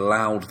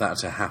allowed that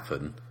to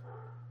happen.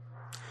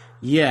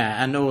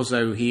 Yeah, and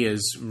also he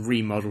has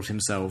remodeled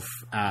himself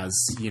as,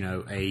 you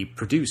know, a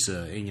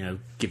producer, you know,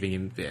 giving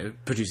him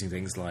producing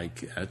things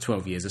like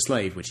 12 Years a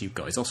Slave, which he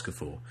got his Oscar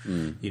for,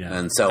 you know,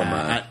 and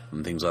Selma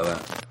and things like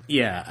that.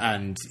 Yeah,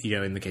 and, you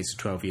know, in the case of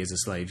 12 Years a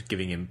Slave,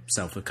 giving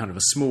himself a kind of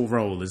a small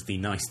role as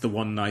the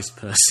one nice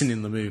person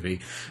in the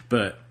movie,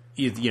 but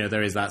you know,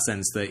 there is that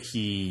sense that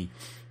he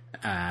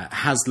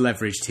has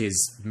leveraged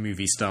his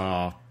movie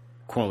star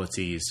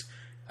qualities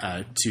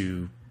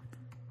to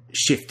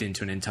shift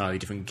into an entirely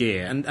different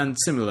gear, and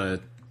similar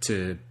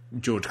to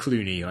George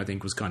Clooney, I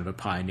think was kind of a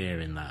pioneer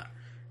in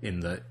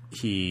that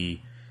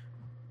he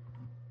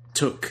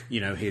took,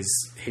 you know, his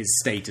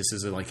status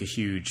as a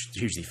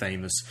hugely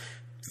famous,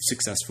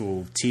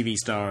 successful TV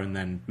star and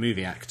then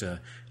movie actor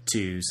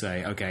to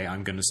say, okay,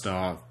 I'm going to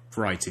start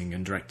writing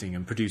and directing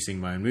and producing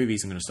my own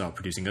movies. I'm going to start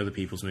producing other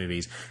people's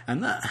movies,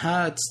 and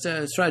that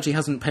strategy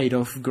hasn't paid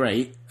off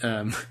great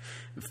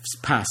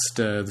past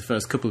the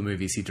first couple of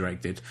movies he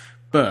directed,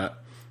 but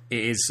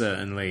it is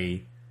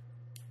certainly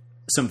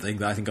something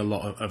that I think a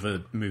lot of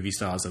other movie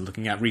stars are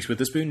looking at. Reese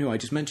Witherspoon, who I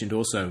just mentioned,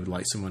 also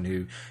like someone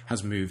who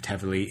has moved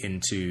heavily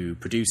into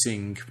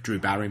producing. Drew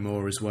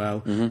Barrymore as well,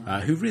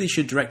 who really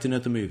should direct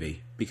another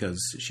movie, because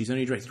she's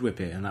only directed Whip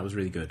It, and that was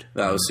really good.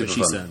 That was super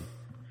fun.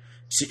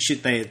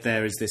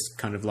 There is this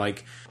kind of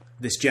like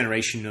this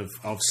generation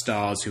of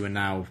stars who are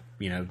now,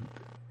 you know,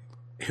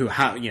 who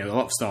have, a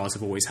lot of stars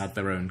have always had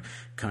their own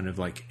kind of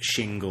like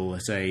shingle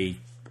at a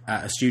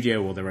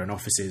studio or their own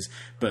offices,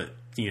 but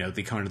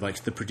the kind of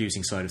like the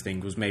producing side of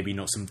things was maybe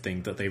not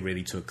something that they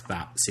really took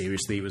that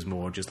seriously. It was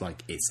more just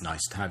like, it's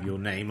nice to have your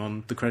name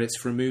on the credits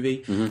for a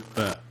movie.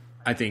 But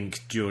I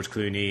think George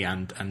Clooney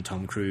and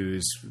Tom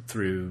Cruise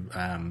through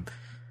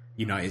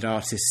United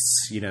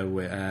Artists,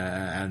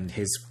 and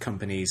his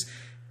companies,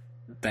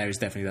 there is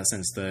definitely that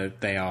sense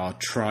that they are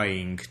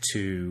trying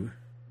to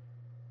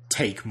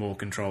take more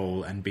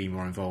control and be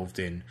more involved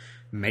in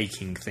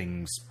making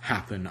things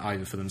happen,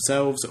 either for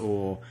themselves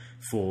or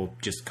for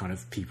just kind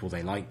of people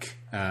they like,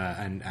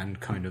 and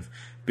kind of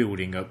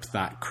building up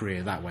that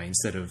career that way,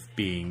 instead of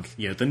being,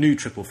 the new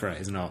triple threat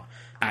is not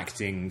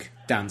acting,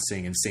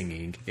 dancing and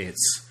singing,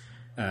 it's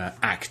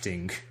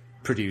acting,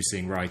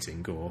 producing,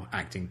 writing, or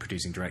acting,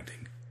 producing,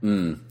 directing.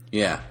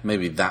 Yeah,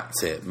 maybe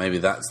that's it. Maybe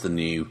that's the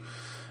new...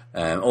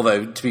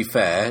 although, to be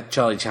fair,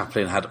 Charlie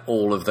Chaplin had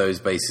all of those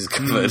bases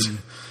covered.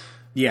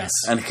 Yes.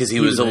 And because he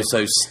was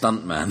also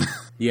stuntman.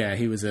 Yeah,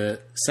 he was a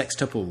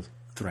sextuple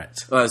threat.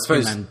 Well, I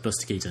suppose him and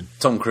Buster Keaton.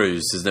 Tom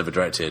Cruise has never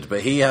directed,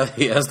 but he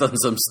has done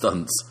some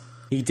stunts.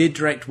 He did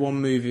direct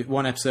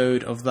one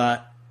episode of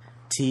that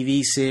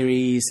TV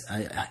series.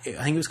 I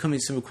think it was coming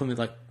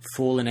like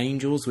Fallen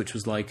Angels, which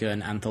was like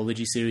an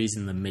anthology series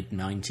in the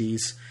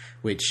mid-90s,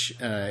 which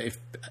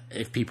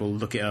if people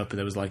look it up,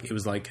 it was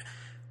like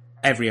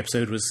every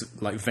episode was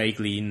like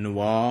vaguely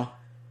noir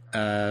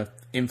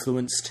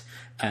influenced.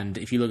 And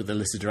if you look at the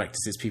list of directors,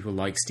 it's people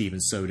like Steven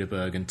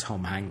Soderbergh and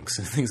Tom Hanks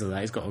and things like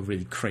that. He's got a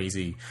really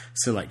crazy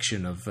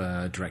selection of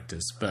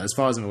directors. But as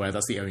far as I'm aware,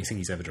 that's the only thing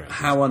he's ever directed.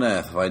 How on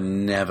earth have I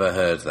never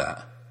heard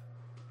that?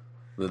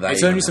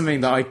 It's only something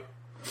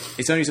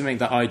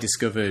that I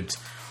discovered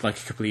like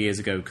a couple of years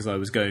ago, because I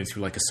was going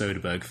through like a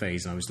Soderbergh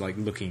phase, and I was like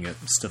looking at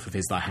stuff of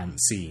his that I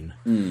hadn't seen.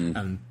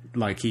 And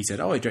like he said,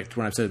 I directed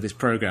one episode of this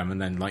program,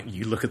 and then like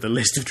you look at the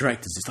list of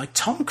directors, it's like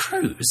Tom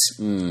Cruise.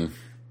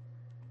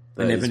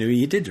 I never knew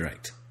he did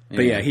direct.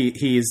 But yeah,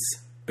 he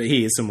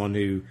is someone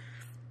who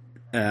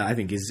I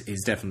think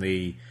is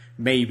definitely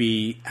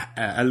maybe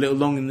a little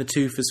long in the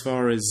tooth as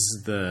far as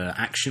the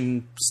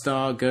action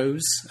star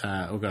goes.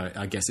 Although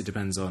I guess it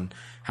depends on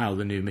how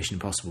the new Mission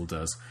Impossible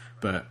does.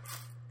 But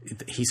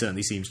he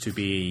certainly seems to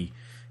be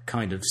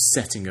kind of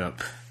setting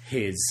up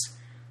his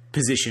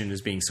position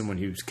as being someone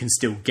who can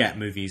still get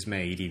movies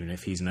made even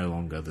if he's no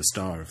longer the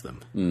star of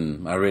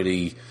them. I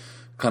really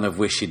kind of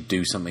wish he'd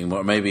do something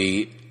more.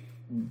 Maybe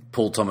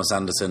Paul Thomas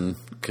Anderson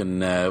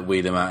can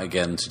wheel him out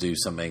again to do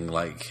something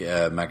like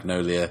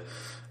Magnolia,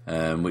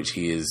 which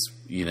he is,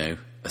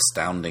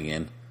 astounding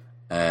in.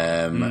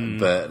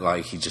 But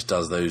like he just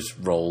does those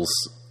roles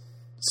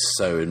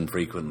so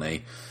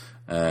infrequently.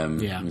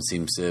 And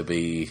seems to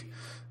be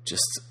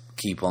just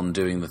keep on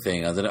doing the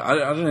thing. I don't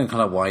know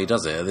kind of why he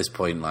does it at this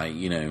point. Like,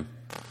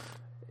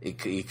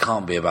 it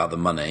can't be about the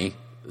money.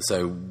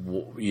 So,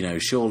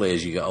 surely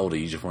as you get older,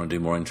 you just want to do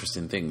more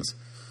interesting things.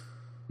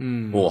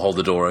 Or hold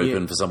the door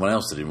open for someone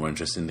else to do more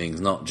interesting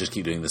things, not just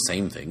keep doing the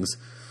same things.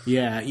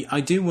 Yeah,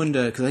 I do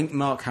wonder, because I think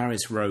Mark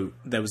Harris wrote,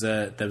 there was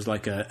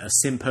like a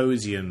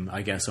symposium,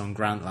 I guess, on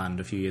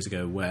Grantland a few years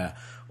ago, where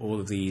all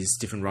of these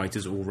different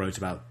writers all wrote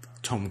about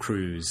Tom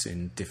Cruise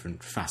in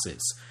different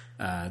facets.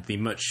 The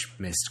much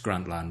missed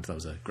Grantland, that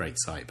was a great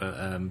site,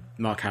 but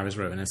Mark Harris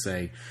wrote an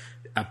essay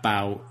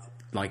about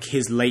like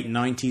his late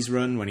 90s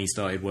run, when he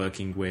started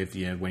working with,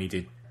 when he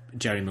did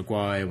Jerry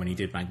Maguire, when he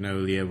did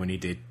Magnolia, when he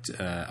did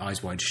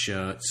Eyes Wide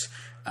Shut,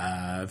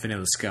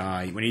 Vanilla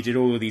Sky, when he did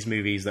all of these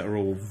movies that are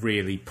all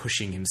really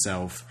pushing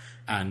himself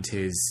and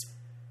his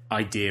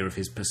idea of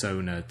his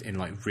persona in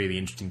like really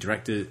interesting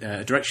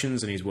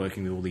directions, and he's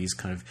working with all these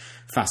kind of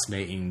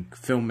fascinating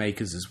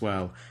filmmakers as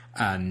well.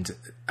 And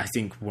I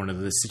think one of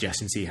the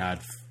suggestions he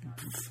had,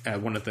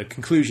 one of the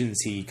conclusions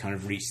he kind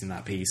of reached in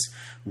that piece,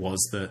 was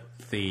that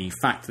the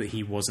fact that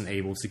he wasn't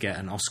able to get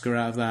an Oscar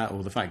out of that,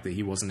 or the fact that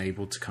he wasn't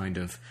able to kind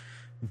of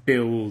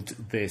build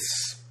this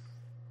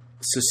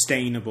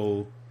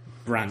sustainable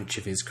branch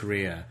of his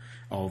career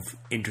of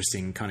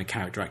interesting kind of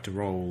character actor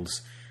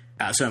roles,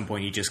 at a certain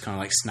point he just kind of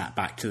like snapped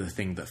back to the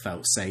thing that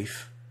felt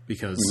safe,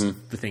 because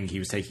the thing he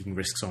was taking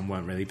risks on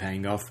weren't really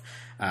paying off,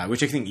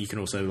 which I think you can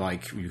also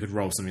like, you could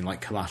roll something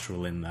like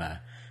Collateral in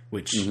there,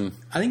 which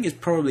I think is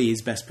probably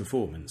his best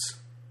performance,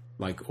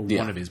 like, or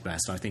one of his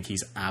best. I think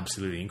he's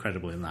absolutely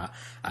incredible in that,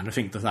 and I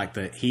think the fact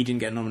that he didn't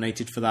get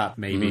nominated for that,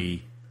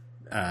 maybe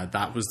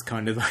that was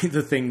kind of like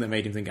the thing that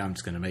made him think, I'm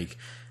just going to make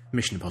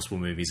Mission Impossible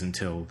movies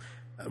until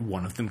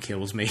one of them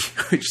kills me,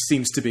 which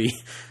seems to be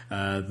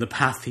the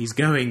path he's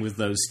going with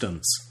those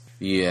stunts.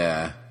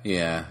 Yeah.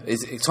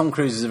 Tom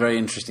Cruise is a very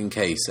interesting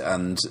case,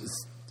 and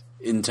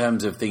in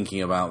terms of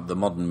thinking about the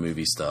modern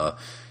movie star,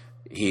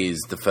 he is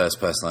the first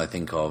person I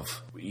think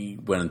of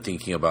when I'm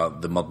thinking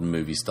about the modern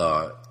movie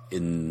star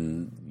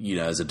in,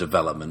 as a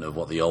development of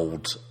what the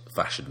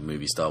old-fashioned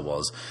movie star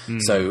was.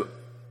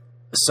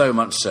 So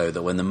much so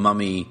that when The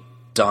Mummy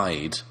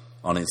died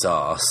on its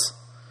arse,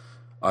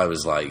 I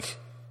was like,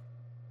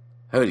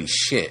 holy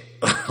shit,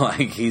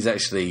 like, he's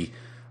actually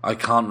I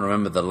can't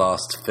remember the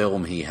last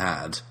film he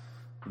had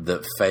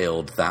that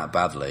failed that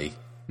badly.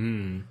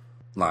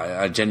 Like,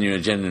 I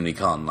genuinely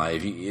can't.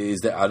 Like,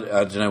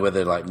 I don't know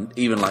whether, like,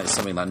 even like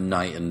something like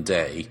Night and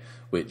Day,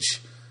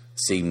 which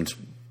seemed,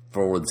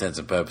 for all intents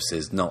and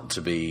purposes, not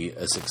to be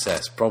a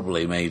success,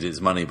 probably made its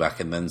money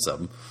back and then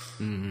some.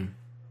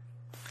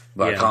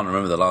 But I can't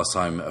remember the last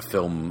time a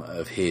film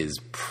of his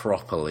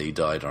properly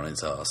died on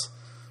its arse.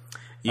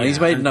 And he's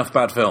made enough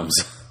bad films.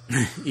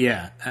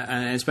 Yeah,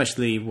 and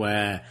especially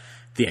where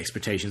the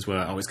expectations were,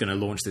 I was going to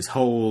launch this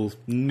whole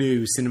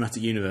new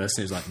cinematic universe,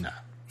 and it was like, no.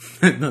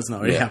 That's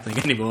not really happening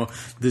anymore.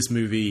 This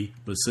movie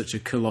was such a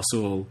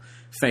colossal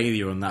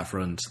failure on that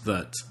front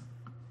that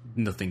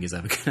nothing is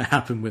ever going to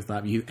happen with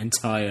that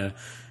entire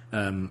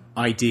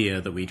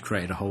idea that we'd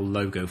created a whole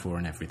logo for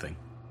and everything.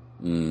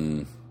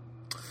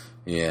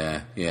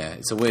 Yeah,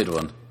 it's a weird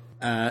one.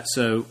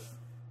 So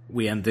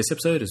we end this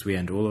episode, as we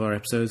end all of our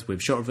episodes,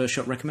 with Shot Reverse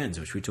Shot Recommends,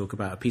 which we talk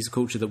about a piece of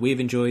culture that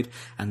we've enjoyed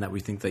and that we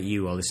think that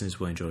you, our listeners,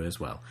 will enjoy as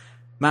well.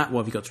 Matt,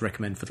 what have you got to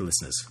recommend for the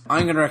listeners?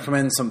 I'm going to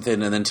recommend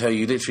something and then tell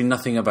you literally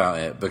nothing about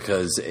it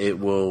because it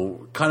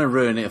will kind of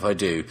ruin it if I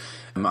do.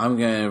 I'm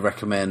going to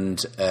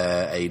recommend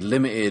a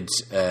limited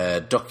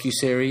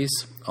docuseries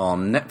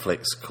on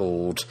Netflix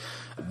called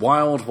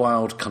Wild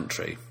Wild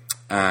Country.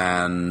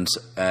 And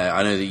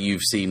I know that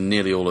you've seen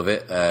nearly all of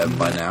it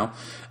by now.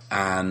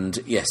 And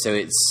yeah, so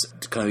it's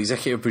kind of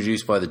executive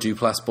produced by the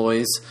Duplass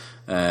boys,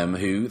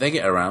 who they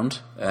get around.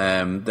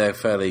 They're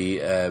fairly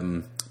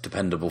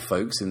dependable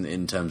folks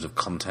in terms of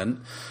content,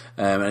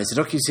 and it's a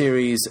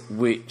docuseries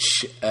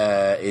which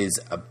is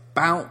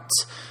about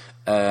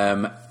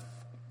kind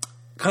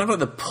of like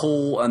the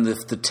pull and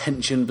the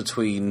tension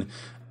between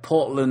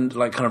Portland,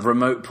 like kind of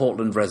remote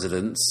Portland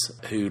residents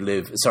who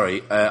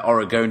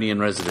Oregonian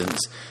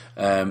residents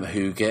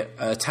who get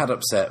a tad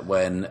upset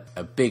when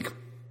a big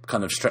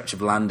kind of stretch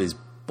of land is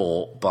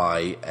bought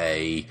by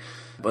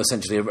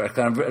essentially a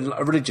kind of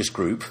a religious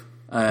group.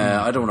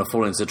 I don't want to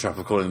fall into the trap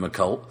of calling them a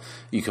cult.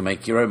 You can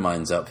make your own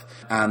minds up.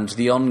 And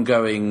the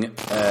ongoing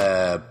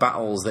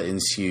battles that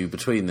ensue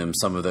between them,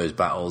 some of those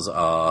battles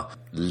are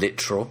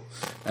literal,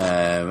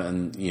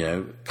 and, you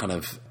know, kind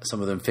of some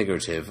of them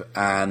figurative.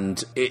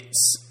 And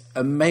it's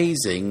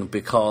amazing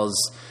because,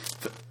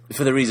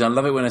 for the reason, I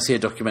love it when I see a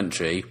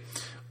documentary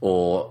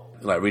or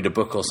like read a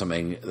book or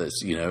something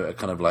that's, you know,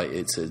 kind of like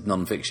it's a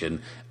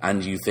non-fiction,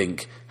 and you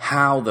think,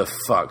 how the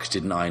fuck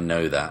didn't I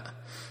know that?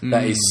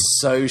 That is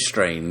so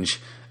strange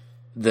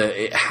that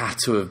it had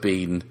to have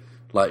been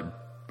like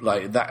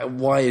that.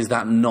 Why is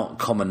that not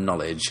common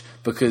knowledge?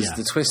 Because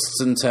the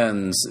twists and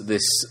turns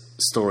this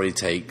story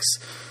takes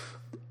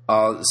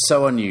are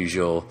so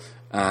unusual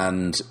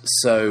and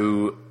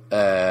so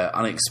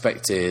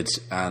unexpected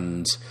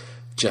and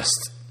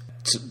just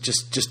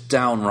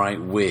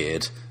downright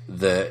weird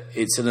that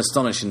it's an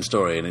astonishing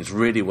story, and it's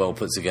really well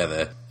put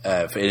together.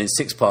 And it's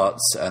 6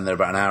 parts, and they're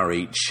about an hour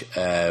each.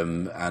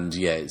 And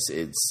yeah, it's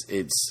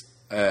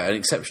an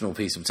exceptional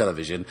piece of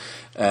television.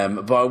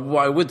 But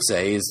what I would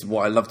say is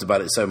what I loved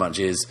about it so much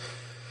is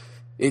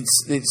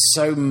it's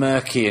so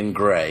murky and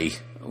grey.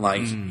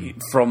 Like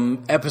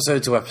from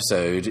episode to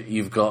episode,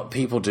 you've got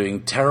people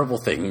doing terrible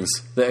things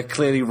that are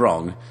clearly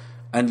wrong,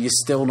 and you're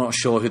still not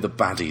sure who the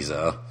baddies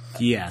are.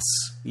 Yes,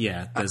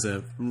 yeah. There's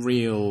a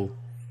real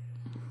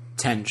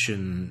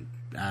tension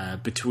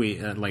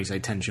between, like you say,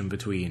 tension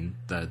between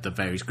the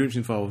various groups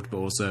involved, but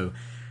also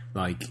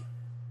like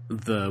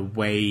the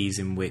ways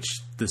in which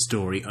the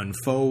story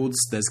unfolds.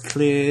 There's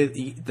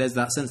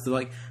that sense that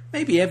like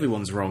maybe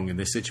everyone's wrong in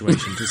this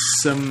situation to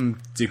some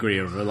degree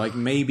or other. Like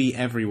maybe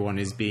everyone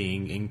is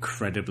being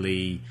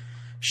incredibly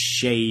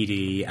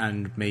shady,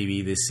 and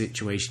maybe this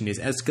situation is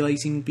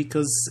escalating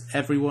because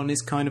everyone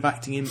is kind of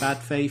acting in bad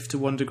faith to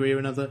one degree or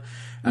another.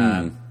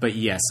 But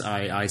yes,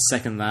 I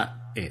second that.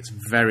 It's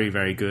very,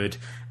 very good,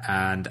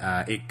 and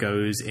it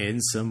goes in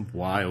some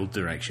wild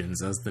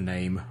directions, as the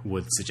name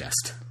would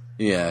suggest.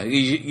 Yeah,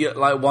 you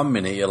like 1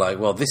 minute you're like,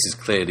 well, this is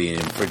clearly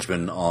an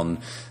infringement on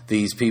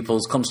these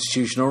people's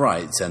constitutional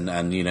rights,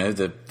 and you know,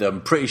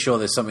 I'm pretty sure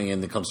there's something in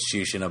the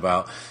Constitution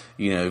about,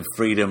 you know,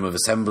 freedom of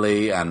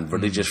assembly and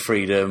religious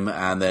freedom,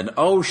 and then,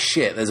 oh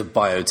shit, there's a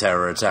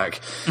bioterror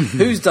attack.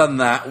 Who's done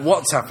that?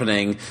 What's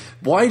happening?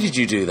 Why did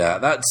you do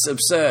that? That's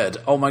absurd.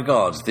 Oh my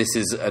god, this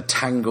is a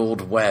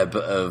tangled web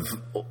of,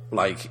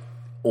 like,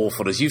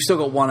 awfulness. You've still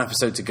got 1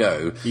 episode to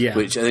go,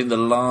 which I think the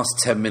last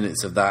 10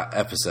 minutes of that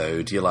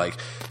episode, you're like,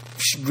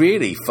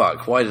 really,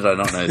 fuck, why did I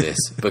not know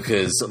this?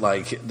 Because,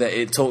 like,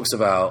 it talks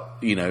about,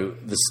 you know,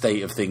 the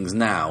state of things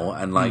now,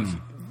 and, like,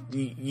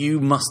 you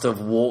must have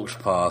walked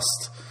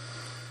past,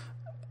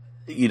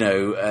 you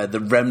know, the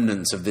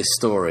remnants of this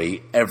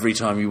story every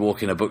time you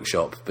walk in a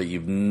bookshop, but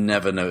you've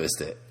never noticed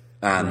it.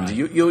 And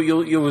Right.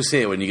 you'll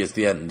see it when you get to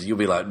the end. You'll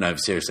be like, no,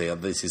 seriously,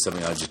 this is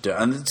something I just do.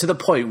 And to the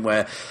point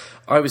where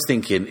I was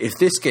thinking, if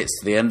this gets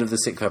to the end of the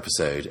 6th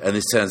episode and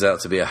this turns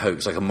out to be a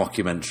hoax, like a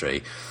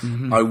mockumentary,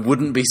 I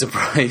wouldn't be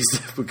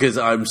surprised because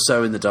I'm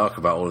so in the dark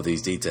about all of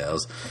these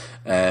details.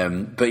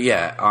 But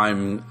yeah,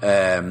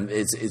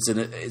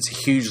 it's a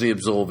hugely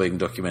absorbing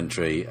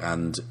documentary,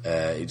 and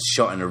it's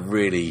shot in a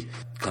really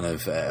kind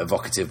of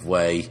evocative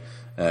way.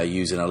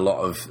 Using a lot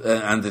of,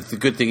 and the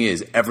good thing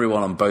is,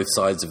 everyone on both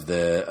sides of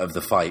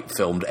the fight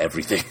filmed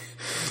everything.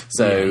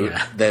 So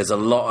there's a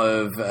lot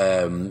of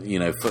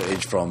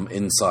footage from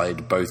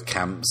inside both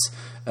camps,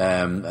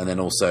 and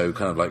then also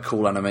kind of like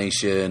cool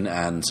animation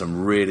and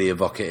some really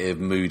evocative,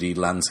 moody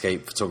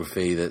landscape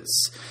photography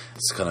that's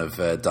kind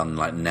of done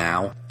like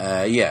now.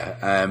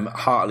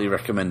 Heartily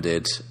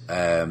recommended.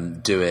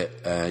 Do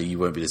it. You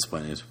won't be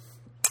disappointed.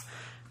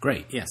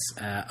 Great, yes.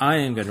 I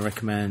am going to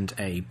recommend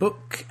a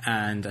book,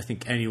 and I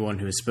think anyone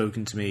who has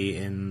spoken to me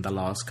in the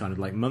last kind of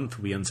like month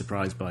will be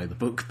unsurprised by the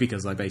book,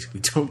 because I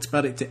basically talked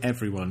about it to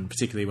everyone,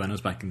 particularly when I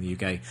was back in the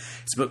UK.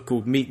 It's a book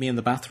called Meet Me in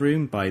the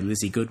Bathroom by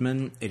Lizzie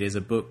Goodman. It is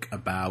a book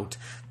about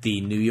the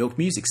New York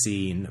music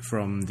scene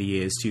from the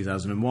years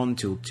 2001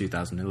 till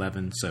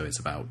 2011, so it's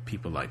about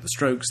people like The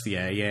Strokes, the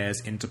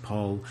Yeah-Yeahs,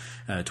 Interpol,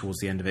 towards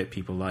the end of it,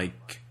 people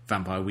like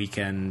Vampire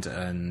Weekend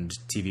and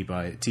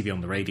TV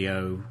on the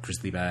Radio,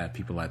 Grizzly Bear,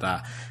 people like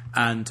that.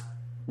 And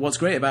what's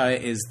great about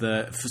it is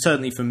that,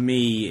 certainly for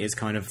me, it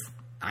kind of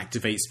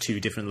activates two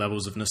different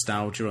levels of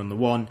nostalgia. On the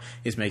one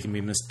is making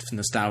me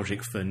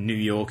nostalgic for New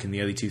York in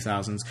the early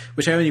 2000s,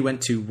 which I only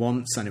went to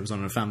once, and it was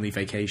on a family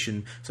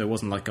vacation, so it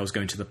wasn't like I was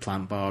going to the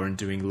Plant Bar and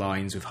doing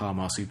lines with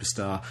Harmar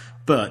Superstar,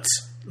 but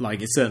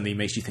like, it certainly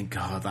makes you think,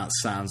 oh, that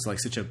sounds like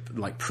such a,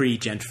 like,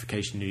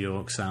 pre-gentrification New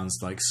York sounds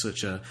like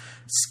such a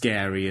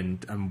scary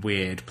and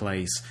weird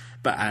place.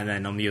 And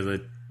then on the other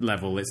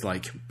level, it's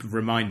like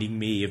reminding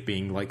me of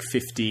being like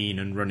 15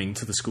 and running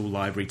to the school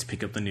library to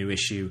pick up the new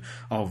issue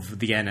of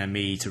the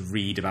NME to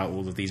read about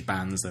all of these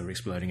bands that were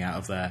exploding out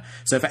of there.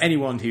 So for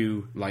anyone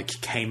who like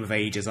came of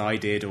age as I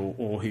did,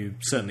 or who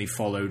certainly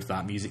followed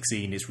that music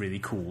scene, it's really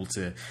cool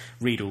to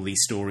read all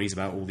these stories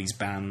about all these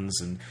bands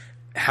and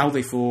how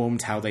they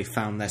formed, how they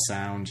found their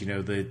sound,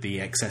 the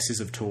excesses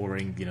of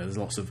touring. There's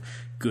lots of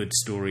good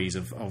stories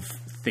of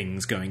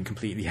things going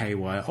completely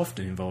haywire,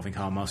 often involving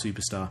Harmar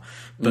Superstar.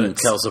 But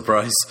tell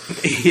surprise.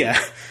 Yeah.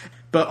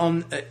 But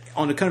on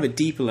a kind of a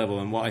deeper level,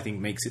 and what I think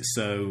makes it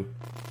so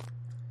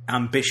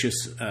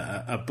ambitious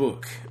a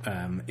book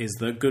is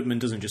that Goodman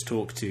doesn't just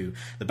talk to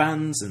the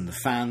bands and the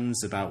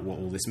fans about what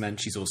all this meant.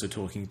 She's also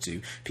talking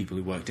to people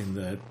who worked in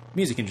the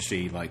music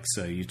industry,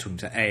 so you're talking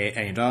to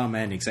A&R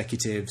men,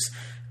 executives,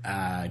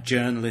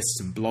 journalists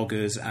and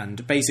bloggers,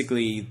 and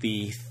basically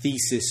the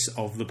thesis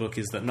of the book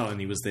is that not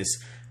only was this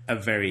a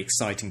very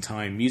exciting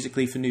time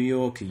musically for New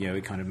York,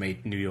 it kind of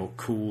made New York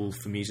cool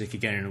for music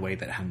again in a way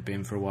that it hadn't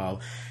been for a while.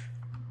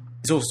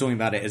 It's also talking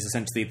about it as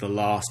essentially the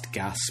last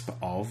gasp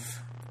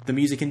of the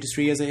music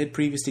industry as it had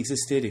previously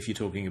existed. If you're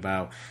talking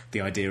about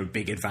the idea of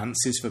big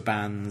advances for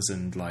bands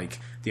and like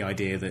the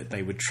idea that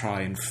they would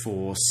try and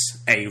force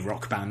a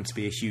rock band to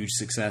be a huge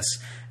success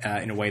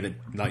in a way that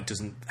like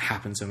doesn't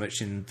happen so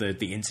much in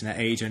the internet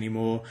age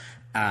anymore.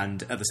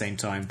 And at the same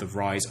time, the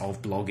rise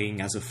of blogging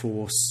as a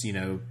force,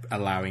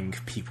 allowing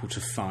people to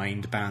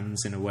find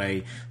bands in a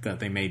way that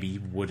they maybe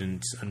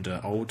wouldn't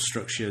under old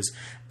structures.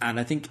 And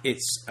I think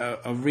it's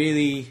a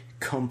really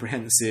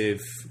comprehensive,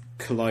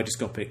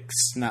 kaleidoscopic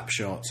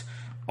snapshot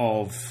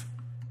of,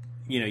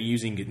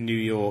 using New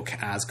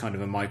York as kind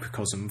of a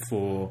microcosm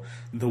for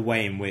the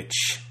way in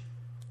which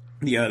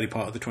the early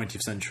part of the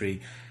 20th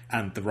century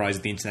and the rise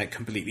of the internet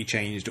completely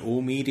changed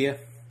all media.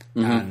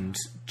 Mm-hmm. And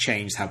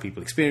changed how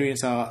people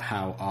experience art,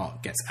 how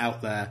art gets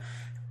out there,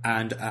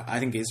 and I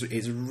think it's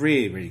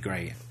really, really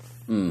great.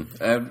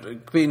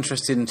 It'd be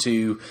interesting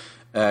to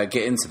get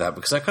into that,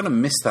 because I kind of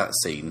missed that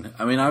scene.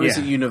 I mean, I was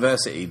at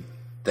university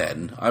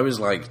then. I was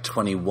like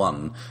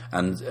 21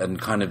 and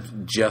kind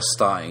of just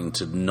starting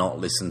to not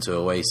listen to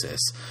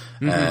Oasis,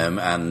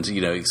 and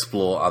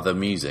explore other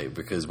music,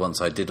 because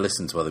once I did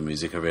listen to other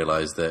music, I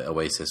realised that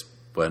Oasis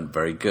weren't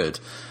very good,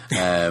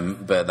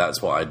 but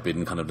that's what I'd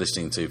been kind of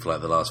listening to for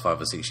like the last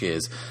 5 or 6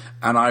 years.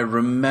 And I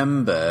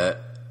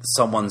remember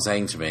someone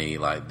saying to me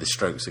like, the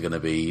Strokes are going to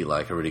be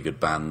like a really good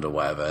band or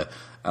whatever,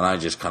 and I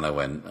just kind of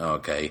went, oh,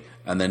 okay,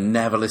 and then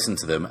never listened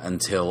to them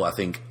until I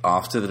think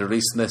after the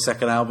release of their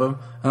second album.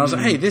 And I was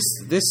like, hey, this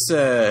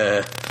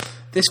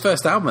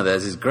first album of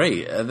theirs is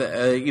great. Are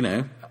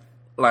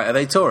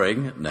they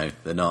touring? No,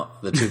 they're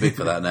not. They're too big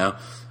for that now.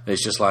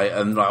 It's just like,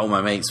 and like all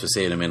my mates were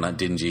seeing them in like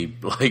dingy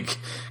like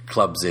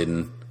clubs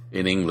in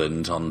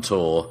England on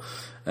tour,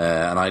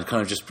 and I'd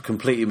kind of just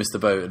completely missed the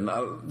boat. And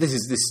this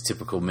is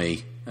typical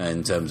me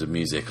in terms of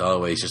music. I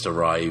always just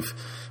arrive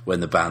when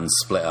the band's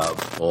split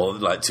up or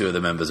like two of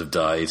the members have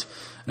died,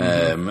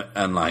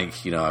 and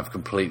like I've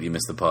completely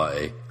missed the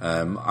party.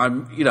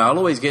 I'll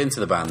always get into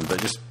the band, but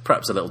just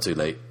perhaps a little too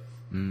late.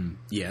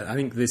 Yeah, I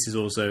think this is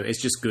also,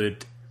 it's just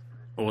good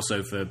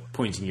also for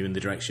pointing you in the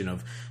direction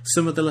of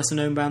some of the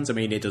lesser-known bands. I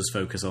mean, it does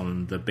focus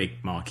on the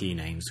big marquee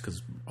names,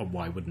 because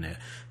why wouldn't it?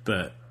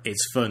 But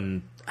it's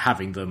fun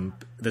having them.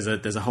 There's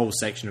a whole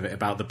section of it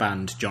about the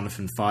band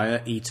Jonathan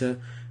Fire Eater,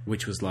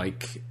 which was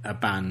like a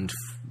band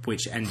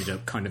which ended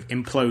up kind of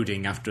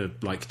imploding after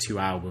like 2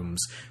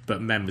 albums,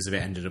 but members of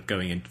it ended up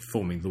going and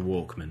forming the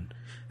Walkmen.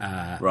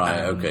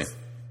 Okay.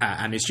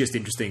 And it's just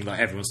interesting, like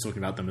everyone's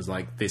talking about them as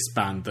like this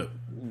band that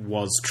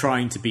was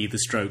trying to be the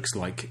Strokes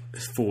like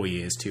 4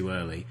 years too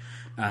early.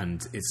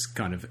 And it's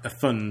kind of a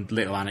fun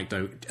little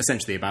anecdote,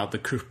 essentially about the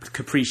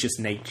capricious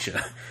nature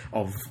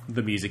of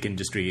the music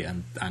industry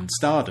and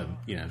stardom,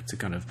 you know, to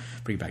kind of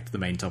bring back to the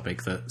main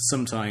topic, that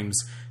sometimes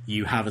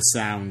you have a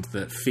sound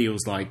that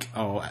feels like,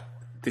 oh,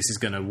 this is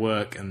going to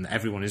work and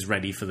everyone is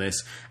ready for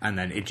this, and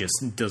then it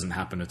just doesn't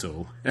happen at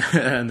all.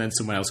 And then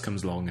someone else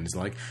comes along and is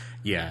like,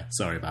 yeah,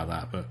 sorry about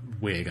that, but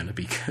we're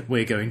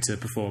going to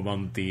perform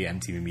on the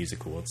MTV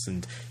Music Awards,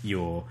 and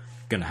you're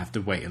going to have to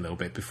wait a little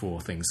bit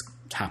before things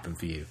happen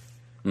for you.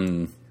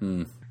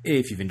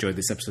 If you've enjoyed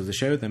this episode of the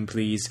show, then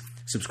please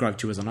subscribe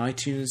to us on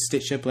iTunes,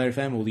 Stitcher, Player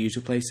FM, all the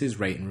usual places,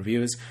 rate and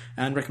review us,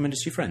 and recommend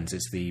us to your friends.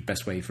 It's the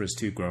best way for us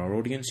to grow our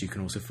audience. You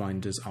can also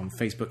find us on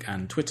Facebook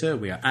and Twitter.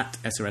 We are at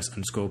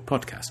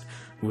SRS_podcast.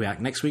 We'll be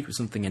back next week with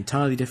something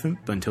entirely different,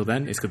 but until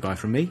then, it's goodbye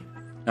from me.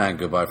 And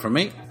goodbye from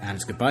me. And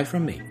it's goodbye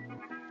from me.